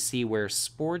interested to see where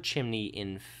Spore Chimney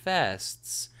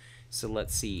infests. So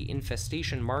let's see,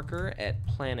 Infestation Marker at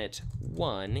Planet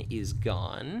 1 is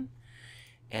gone.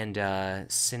 And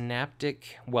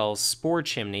Synaptic, well, Spore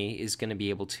Chimney is going to be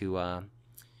able to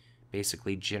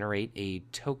basically generate a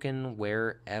token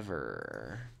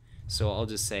wherever. So I'll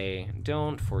just say,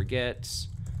 don't forget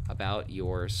about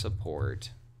your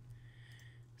support.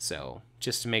 So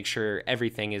just to make sure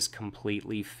everything is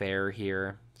completely fair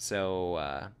here.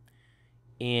 So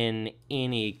in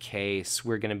any case,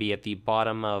 we're going to be at the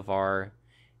bottom of our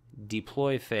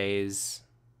deploy phase.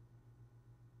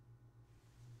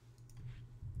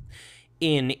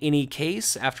 In any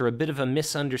case, after a bit of a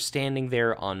misunderstanding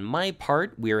there on my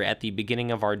part, we're at the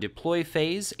beginning of our deploy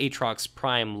phase. Aatrox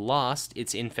Prime lost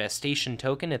its Infestation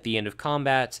token at the end of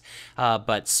combat,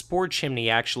 but Spore Chimney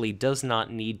actually does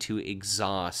not need to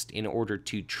exhaust in order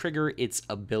to trigger its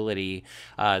ability,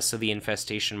 so the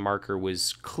Infestation marker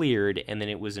was cleared, and then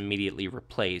it was immediately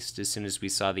replaced as soon as we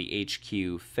saw the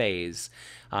HQ phase.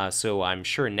 So I'm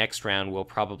sure next round we'll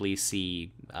probably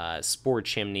see Spore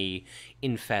Chimney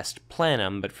infest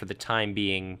Planum, but for the time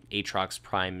being, Aatrox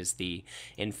Prime is the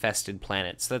infested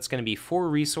planet. So that's going to be 4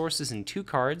 resources and 2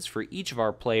 cards for each of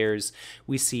our players.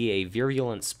 We see a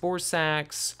Virulent Spore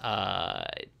Sacs.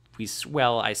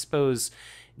 Well, I suppose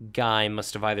Guy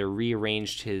must have either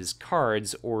rearranged his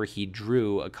cards or he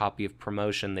drew a copy of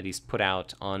Promotion that he's put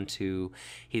out onto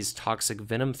his Toxic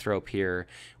Venomthrope here.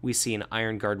 We see an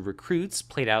Iron Guard Recruits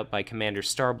played out by Commander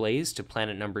Starblaze to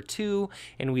planet number 2,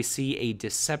 and we see a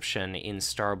Deception in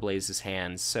Starblaze's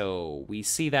hands. So we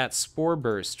see that Spore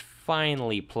Burst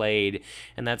finally played,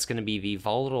 and that's going to be the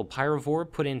Volatile Pyrovore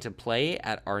put into play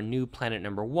at our new planet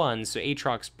number 1. So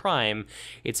Aatrox Prime,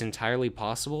 it's entirely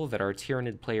possible that our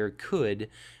Tyranid player could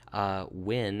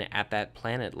win at that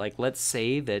planet. Like, let's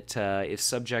say that if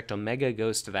Subject Omega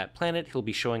goes to that planet, he'll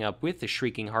be showing up with the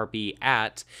Shrieking Harpy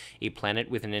at a planet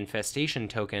with an infestation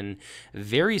token.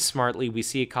 Very smartly, we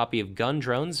see a copy of Gun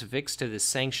Drones fixed to the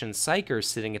Sanctioned Psyker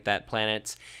sitting at that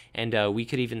planet, and we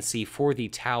could even see for the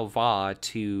Tau Va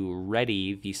to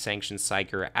ready the Sanctioned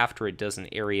Psyker after it does an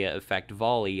area effect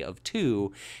volley of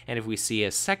 2, and if we see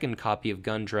a second copy of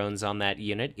Gun Drones on that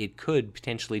unit, it could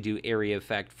potentially do area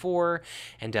effect 4,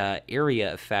 and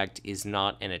area effect is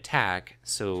not an attack,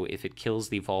 so if it kills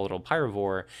the Volatile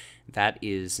Pyrovore, that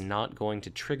is not going to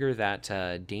trigger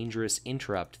that dangerous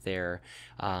interrupt there.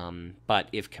 But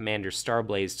if Commander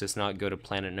Starblaze does not go to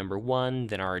planet number 1,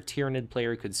 then our Tyranid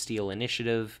player could steal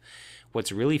initiative.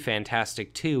 What's really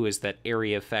fantastic, too, is that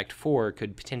Area Effect 4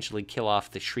 could potentially kill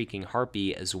off the Shrieking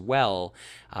Harpy as well,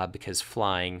 because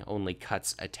flying only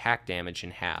cuts attack damage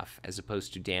in half, as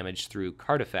opposed to damage through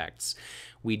card effects.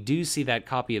 We do see that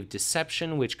copy of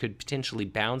Deception, which could potentially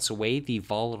bounce away the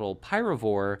Volatile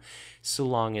Pyrovore, so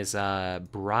long as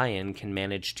Brian can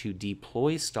manage to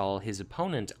deploy stall his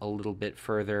opponent a little bit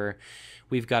further.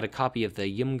 We've got a copy of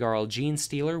the Ymgarl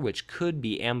Genestealer, which could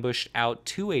be ambushed out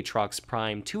to Aatrox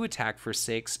Prime to attack for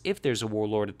 6 if there's a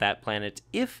Warlord at that planet,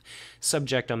 if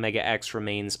Subject Omega X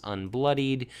remains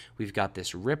unbloodied. We've got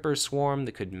this Ripper Swarm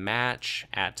that could match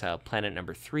at planet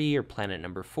number 3 or planet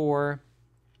number 4.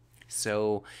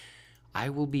 So I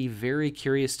will be very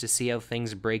curious to see how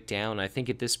things break down. I think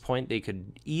at this point they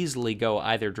could easily go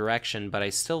either direction, but I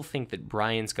still think that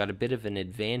Brian's got a bit of an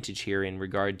advantage here in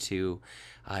regard to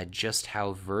just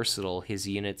how versatile his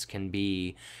units can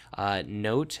be.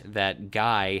 Note that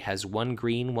Guy has 1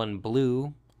 green, 1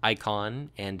 blue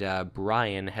icon, and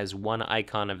Brian has 1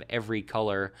 icon of every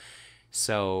color.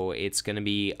 So it's going to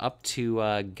be up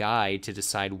to Guy to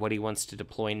decide what he wants to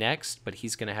deploy next, but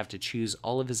he's going to have to choose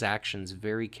all of his actions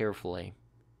very carefully.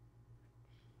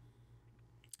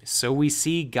 So we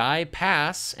see Guy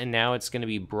pass, and now it's going to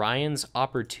be Brian's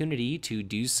opportunity to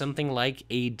do something like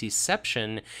a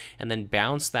Deception and then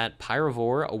bounce that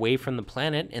Pyrovore away from the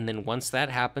planet, and then once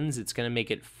that happens, it's going to make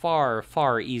it far,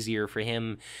 far easier for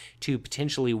him to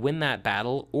potentially win that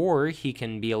battle, or he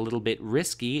can be a little bit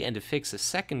risky and affix a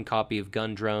second copy of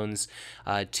Gun Drones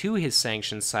to his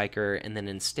Sanctioned Psyker, and then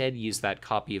instead use that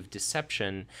copy of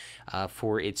Deception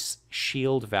for its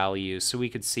shield value. So we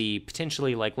could see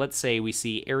potentially, like, let's say we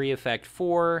see Area Effect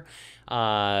 4,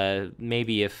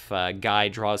 maybe if Guy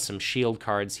draws some shield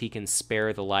cards, he can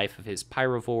spare the life of his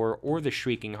Pyrovore or the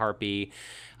Shrieking Harpy.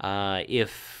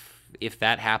 If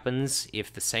that happens,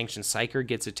 if the Sanctioned Psyker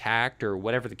gets attacked, or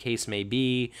whatever the case may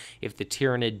be, if the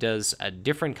Tyranid does a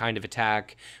different kind of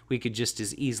attack, we could just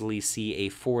as easily see a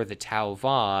for the Tau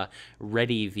Va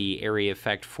ready the Area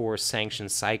Effect 4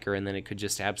 Sanctioned Psyker, and then it could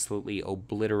just absolutely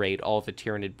obliterate all the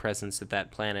Tyranid presence at that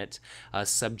planet,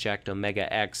 Subject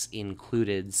Omega X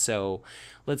included. So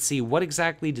let's see, what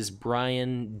exactly does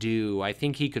Brian do? I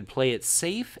think he could play it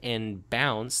safe and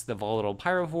bounce the Volatile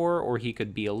Pyrovore, or he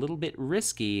could be a little bit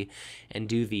risky and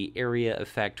do the Area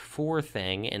Effect 4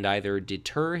 thing and either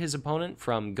deter his opponent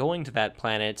from going to that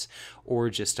planet or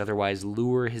just otherwise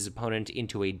lure his opponent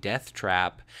into a death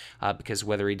trap, because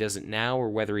whether he does it now or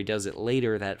whether he does it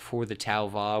later, that for the Tau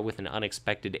Va with an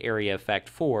unexpected Area Effect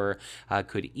 4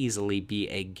 could easily be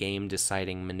a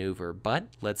game-deciding maneuver. But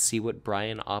let's see what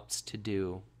Brian opts to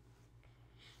do.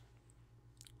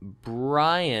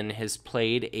 Brian has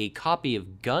played a copy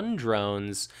of Gun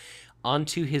Drones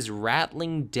onto his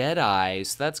Rattling Deadeye.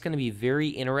 So that's going to be very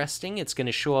interesting. It's going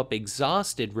to show up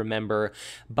exhausted, remember,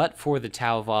 but for the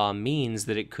Tau Va means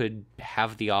that it could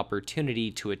have the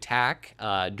opportunity to attack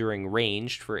during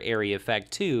ranged for Area Effect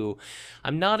 2.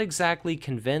 I'm not exactly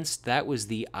convinced that was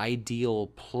the ideal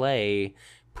play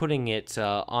putting it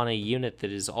on a unit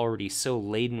that is already so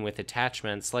laden with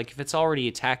attachments. Like, if it's already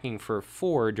attacking for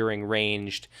 4 during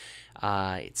ranged,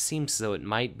 it seems as though it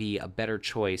might be a better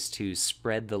choice to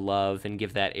spread the love and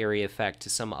give that area effect to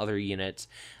some other unit.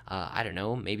 I don't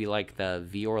know, maybe like the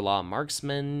Viorla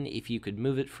Marksman, if you could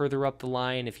move it further up the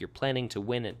line, if you're planning to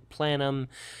win at Planum.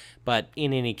 But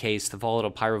in any case, the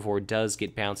Volatile Pyrovore does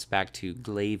get bounced back to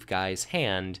Glaiveguy's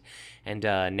hand, and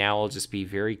now I'll just be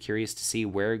very curious to see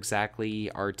where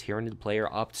exactly our Tyranid player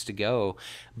opts to go.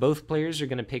 Both players are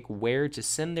going to pick where to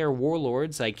send their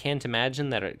Warlords. I can't imagine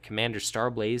that Commander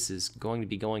Starblaze is going to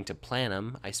be going to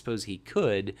Planum. I suppose he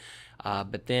could,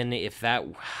 but then if that,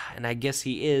 and I guess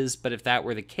he is, but if that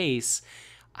were the case,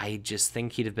 I just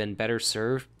think he'd have been better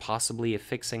served possibly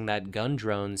affixing that gun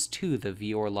drones to the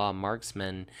Viorla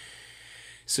Marksman.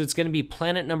 So it's going to be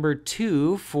planet number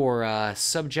 2 for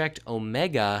Subject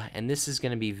Omega, and this is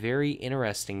going to be very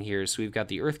interesting here. So we've got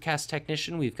the Earthcast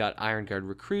Technician, we've got Iron Guard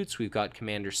Recruits, we've got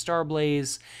Commander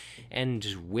Starblaze, and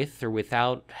with or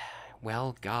without...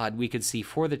 well, God, we could see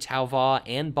for the Tau Va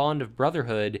and Bond of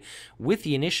Brotherhood, with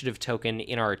the initiative token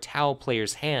in our Tau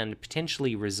player's hand,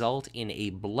 potentially result in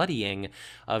a bloodying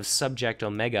of Subject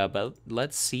Omega. But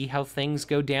let's see how things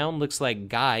go down. Looks like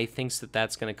Guy thinks that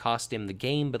that's going to cost him the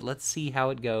game, but let's see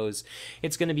how it goes.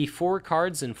 It's going to be 4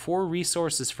 cards and 4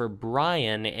 resources for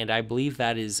Brian, and I believe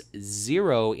that is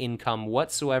 0 income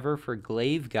whatsoever for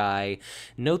Glaiveguy.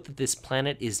 Note that this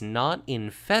planet is not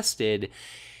infested,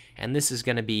 and this is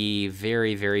going to be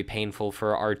very, very painful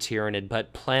for our Tyranid.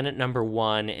 But planet number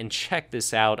 1, and check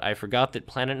this out, I forgot that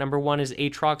planet number 1 is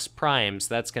Aatrox Prime,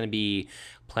 so that's going to be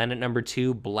planet number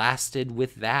 2 blasted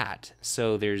with that.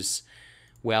 So there's,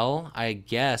 well, I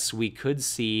guess we could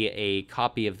see a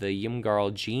copy of the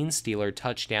Yumgarl Gene Stealer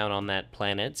touch down on that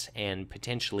planet and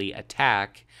potentially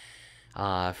attack.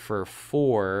 For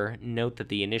 4, note that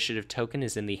the initiative token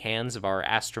is in the hands of our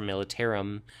Astra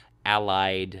Militarum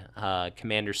allied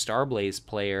Commander Starblaze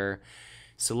player.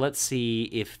 So let's see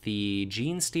if the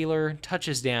Gene Stealer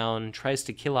touches down, tries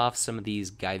to kill off some of these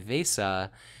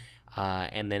Gaivesa,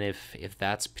 and then if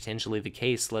that's potentially the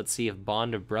case, let's see if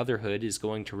Bond of Brotherhood is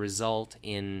going to result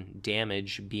in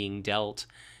damage being dealt,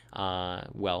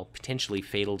 well, potentially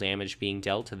fatal damage being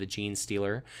dealt to the Gene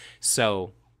Stealer.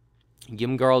 So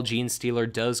Yumgarl Gene Stealer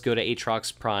does go to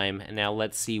Aatrox Prime, and now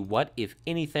let's see what, if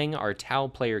anything, our Tau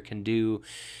player can do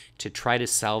to try to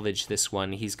salvage this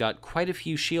one. He's got quite a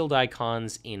few shield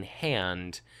icons in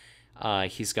hand.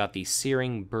 He's got the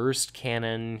Searing Burst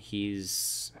Cannon.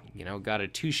 He's, you know, got a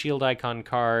 2 shield icon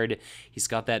card. He's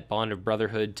got that Bond of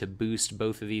Brotherhood to boost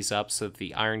both of these up so that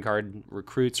the Iron Guard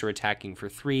Recruits are attacking for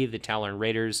 3, the Talon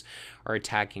Raiders are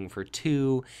attacking for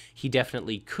 2. He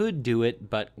definitely could do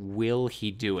it, but will he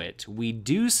do it? We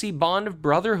do see Bond of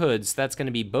Brotherhoods. That's going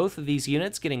to be both of these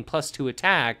units getting +2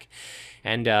 attack.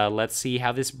 And let's see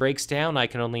how this breaks down. I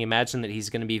can only imagine that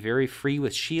he's going to be very free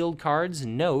with shield cards.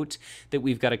 Note that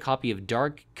we've got a copy of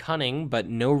Dark Cunning, but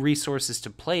no resources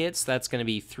to play it, so that's going to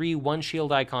be 3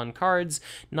 1-shield icon cards,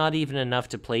 not even enough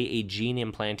to play a Gene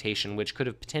Implantation, which could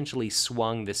have potentially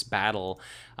swung this battle.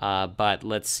 But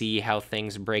let's see how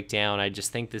things break down. I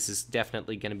just think this is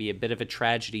definitely going to be a bit of a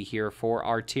tragedy here for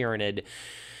our Tyranid.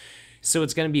 So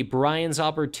it's going to be Brian's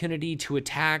opportunity to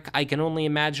attack. I can only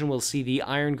imagine we'll see the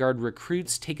Iron Guard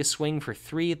Recruits take a swing for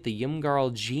 3 at the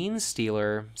Yumgarl Gene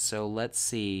Stealer. So let's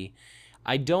see.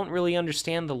 I don't really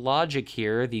understand the logic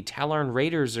here. The Talon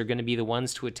Raiders are going to be the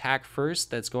ones to attack first.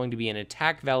 That's going to be an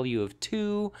attack value of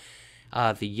 2.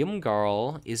 The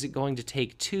Yumgarl, is it going to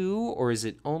take 2, or is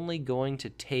it only going to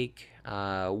take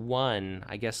 1?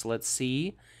 I guess let's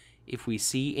see if we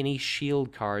see any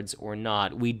shield cards or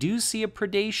not. We do see a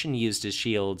Predation used as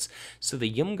shields, so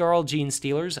the Yumgarl Gene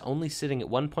Stealer's only sitting at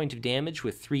 1 point of damage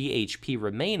with 3 HP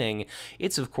remaining.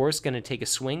 It's of course going to take a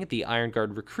swing at the Iron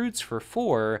Guard Recruits for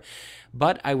 4,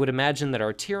 but I would imagine that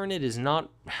our Tyranid is not,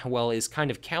 well, is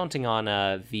kind of counting on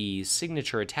the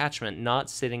signature attachment not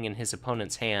sitting in his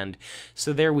opponent's hand.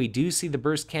 So there we do see the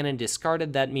Burst Cannon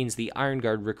discarded. That means the Iron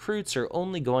Guard Recruits are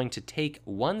only going to take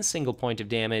 1 single point of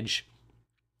damage.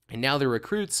 And now the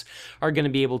Recruits are going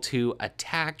to be able to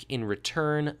attack in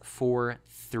return for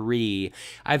 3.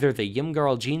 Either the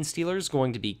Yumgarl Gene Stealer is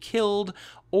going to be killed,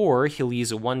 or he'll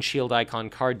use a 1 shield icon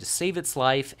card to save its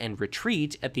life and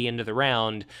retreat at the end of the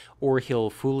round, or he'll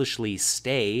foolishly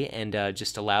stay and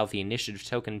just allow the initiative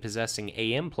token possessing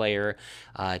AM player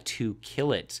to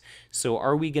kill it. So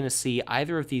are we going to see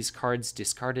either of these cards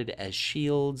discarded as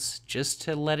shields just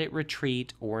to let it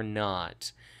retreat or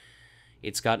not?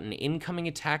 It's got an incoming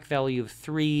attack value of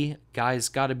 3. Guys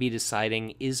got to be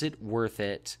deciding, is it worth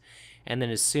it? And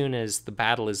then as soon as the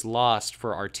battle is lost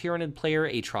for our Tyranid player,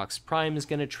 Aatrox Prime is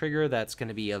going to trigger. That's going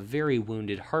to be a very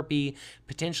wounded Harpy,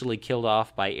 potentially killed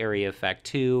off by Area Effect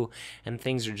 2, and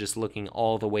things are just looking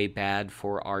all the way bad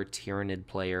for our Tyranid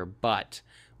player. But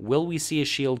will we see a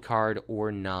shield card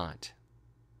or not?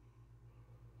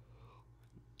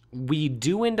 We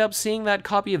do end up seeing that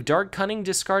copy of Dark Cunning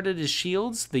discarded as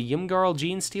shields. The Ymgarl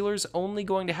Genestealer's only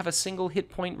going to have a single hit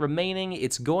point remaining.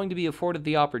 It's going to be afforded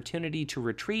the opportunity to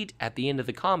retreat at the end of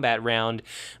the combat round,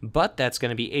 but that's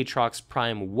going to be Aatrox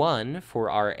Prime 1 for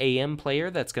our AM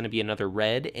player. That's going to be another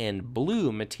red and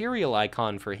blue material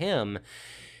icon for him.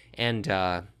 And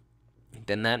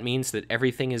then that means that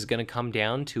everything is going to come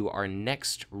down to our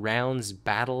next round's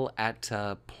battle at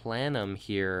Planum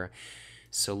here.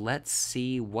 So let's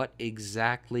see what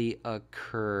exactly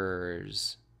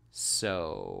occurs.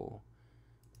 So,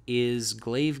 is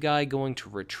glaiveguy going to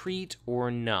retreat or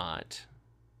not?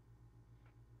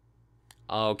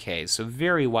 Okay, so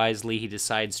very wisely he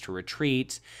decides to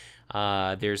retreat.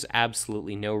 There's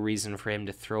absolutely no reason for him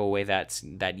to throw away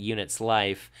that unit's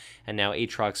life. And now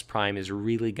Aatrox Prime is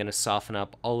really going to soften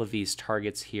up all of these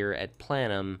targets here at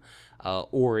Planum.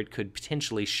 Or it could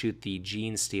potentially shoot the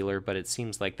Genestealer, but it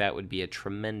seems like that would be a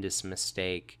tremendous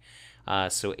mistake.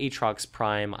 So Aatrox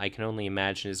Prime, I can only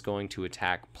imagine, is going to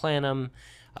attack Planum.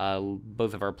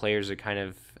 Both of our players are kind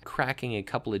of cracking a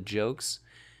couple of jokes.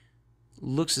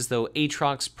 Looks as though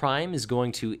Aatrox Prime is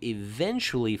going to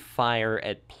eventually fire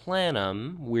at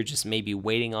Planum. We're just maybe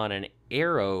waiting on an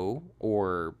arrow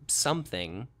or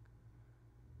something.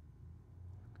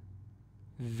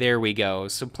 There we go.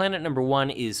 So planet number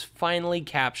 1 is finally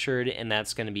captured, and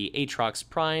that's going to be Aatrox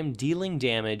Prime dealing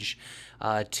damage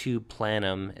to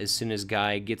Planum as soon as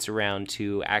Guy gets around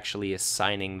to actually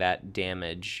assigning that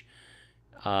damage.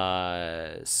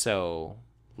 So,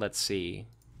 let's see.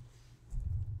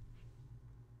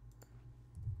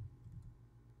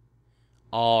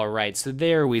 Alright, so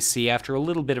there we see, after a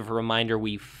little bit of a reminder,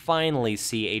 we finally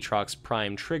see Aatrox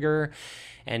Prime trigger.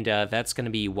 And that's going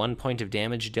to be 1 point of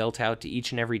damage dealt out to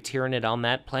each and every Tyranid on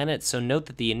that planet. So note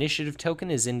that the initiative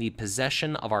token is in the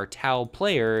possession of our Tau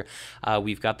player.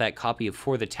 We've got that copy of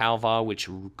For the Tau Va, which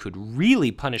could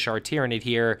really punish our Tyranid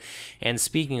here. And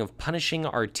speaking of punishing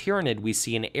our Tyranid, we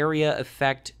see an area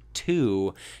effect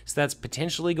 2, so that's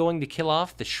potentially going to kill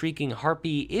off the Shrieking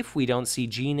Harpy if we don't see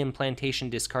Gene Implantation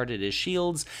discarded as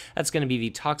shields. That's going to be the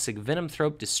Toxic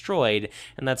Venomthrope destroyed,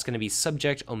 and that's going to be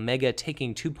Subject Omega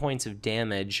taking 2 points of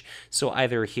damage. So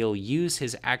either he'll use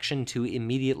his action to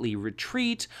immediately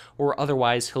retreat, or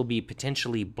otherwise he'll be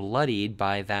potentially bloodied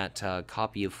by that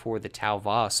copy of For the Tau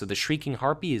Va. So the Shrieking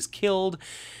Harpy is killed.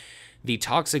 The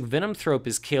Toxic Venomthrope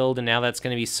is killed, and now that's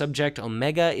going to be Subject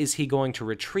Omega. Is he going to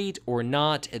retreat or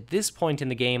not? At this point in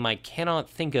the game, I cannot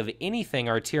think of anything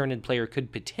our Tyranid player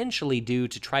could potentially do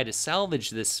to try to salvage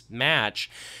this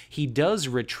match. He does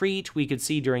retreat. We could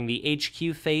see during the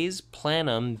HQ phase,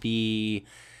 Planum be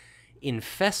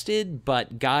infested,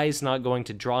 but Guy's not going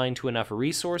to draw into enough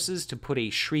resources to put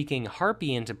a Shrieking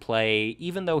Harpy into play,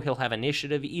 even though he'll have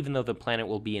initiative, even though the planet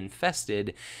will be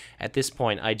infested. At this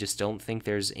point, I just don't think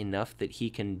there's enough that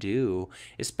he can do,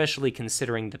 especially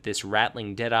considering that this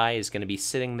Rattling Deadeye is going to be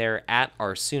sitting there at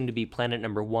our soon-to-be planet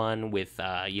number 1 with,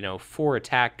 4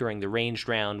 attack during the ranged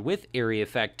round with Area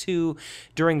Effect 2.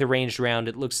 During the ranged round,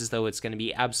 it looks as though it's going to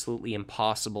be absolutely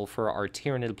impossible for our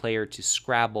Tyranid player to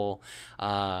scrabble,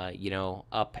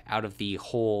 up out of the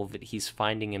hole that he's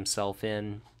finding himself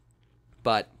in.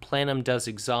 But Planum does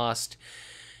exhaust.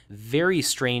 Very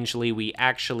strangely, we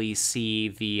actually see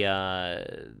the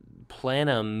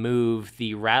Planum move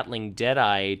the Rattling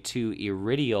Deadeye to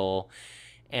Iridial,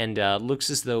 and looks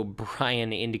as though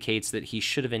Brian indicates that he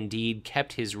should have indeed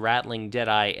kept his Rattling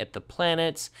Deadeye at the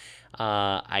planet.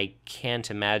 I can't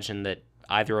imagine that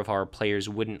either of our players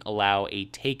wouldn't allow a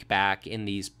take back in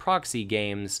these proxy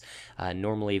games.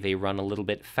 Normally they run a little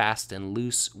bit fast and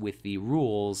loose with the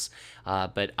rules,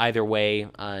 but either way,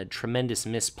 tremendous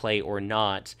misplay or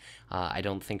not, I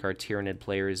don't think our Tyranid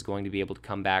player is going to be able to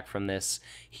come back from this.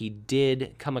 He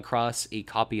did come across a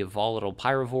copy of Volatile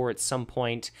Pyrovore at some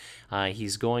point.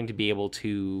 He's going to be able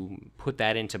to put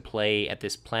that into play at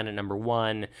this planet number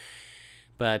 1.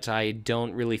 But I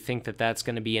don't really think that that's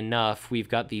going to be enough. We've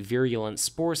got the Virulent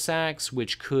Spore Sacs,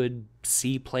 which could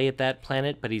see play at that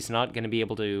planet, but he's not going to be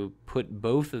able to put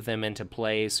both of them into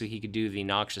play, so he could do the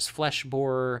Noxious Flesh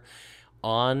Borer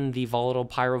on the Volatile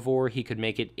Pyrovore. He could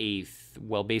make it a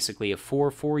basically a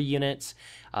 4/4 unit.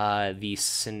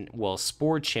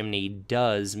 Spore Chimney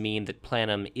does mean that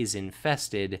Planum is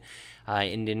infested.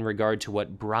 And in regard to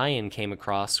what Brian came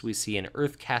across, we see an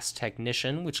Earthcast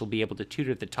Technician, which will be able to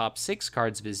tutor the top 6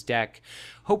 cards of his deck.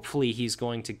 Hopefully he's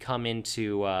going to come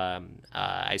into,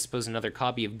 I suppose, another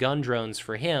copy of Gun Drones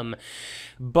for him.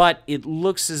 But it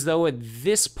looks as though at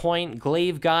this point,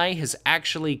 glaiveguy has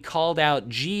actually called out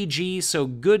GG, so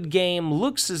good game.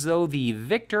 Looks as though the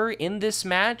victor in this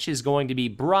match is going to be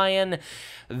Brian.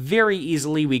 Very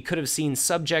easily, we could have seen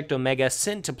Subject Omega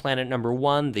sent to planet number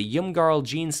 1. The Yumgarl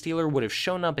Genestealer would have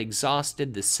shown up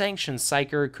exhausted. The Sanctioned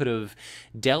Psyker could have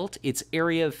dealt its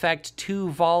area effect 2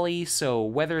 volley, so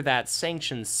whether that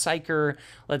Sanctioned Psyker,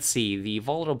 let's see, the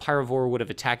Volatile Pyrovore would have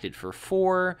attacked it for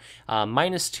 4,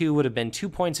 -2 would have been 2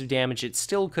 points of damage. It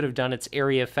still could have done its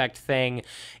area effect thing,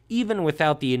 even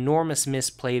without the enormous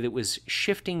misplay that was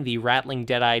shifting the Rattling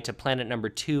Deadeye to planet number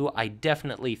 2. I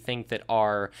definitely think that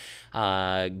our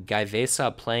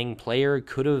Gaivesa playing player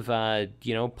could have,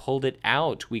 pulled it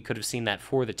out. We could have seen that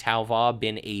for the Tau Va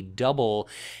been a double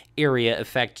area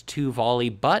effect 2 volley,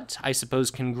 but I suppose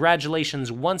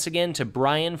congratulations once again to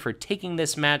Brian for taking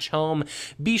this match home.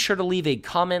 Be sure to leave a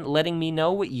comment letting me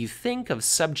know what you think of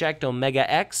Subject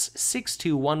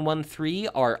Ω-X62113,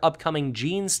 our upcoming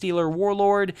Genestealer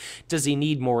Warlord. Does he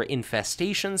need more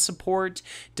infestation support?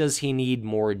 Does he need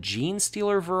more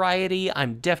Genestealer variety?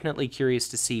 I'm definitely curious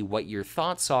to see what your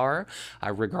thoughts are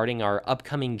regarding our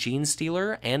upcoming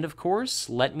Genestealer, and of course,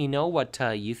 let me know what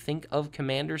you think of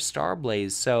Commander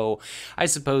Starblaze. So I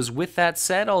suppose with that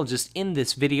said, I'll just end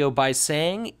this video by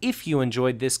saying, if you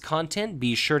enjoyed this content,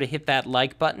 be sure to hit that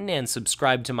like button and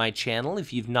subscribe to my channel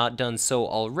if you've not done so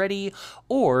already,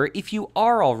 or if you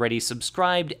are already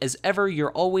subscribed, as ever,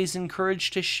 you're always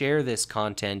encouraged to share this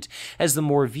content, as the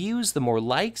more views, the more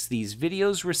likes these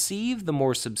videos receive, the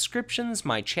more subscriptions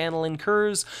my channel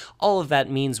incurs. All of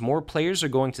that means more players are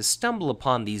going to stumble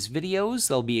upon these videos,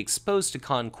 they'll be exposed to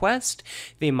Conquest,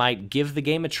 they might give the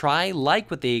game a try, like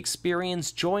what they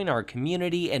experience, join our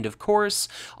community, and of course,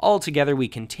 all together we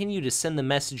continue to send the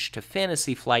message to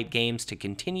Fantasy Flight Games to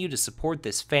continue to support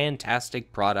this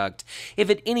fantastic product. If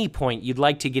at any point you'd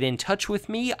like to get in touch with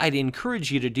me, I'd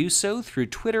encourage you to do so through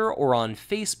Twitter or on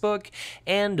Facebook,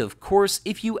 and of course,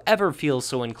 if you ever feel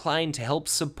so inclined to help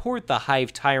support the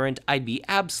Hive Tyrant, I'd be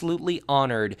absolutely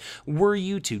honored were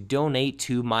you to donate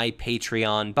to my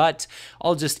Patreon. But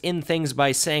I'll just end things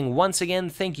by saying once again,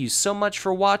 thank you so much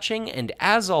for watching, and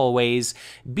as always,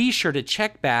 be sure to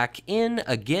check back in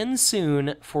again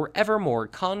soon for ever more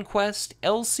Conquest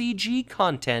LCG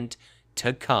content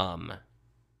to come.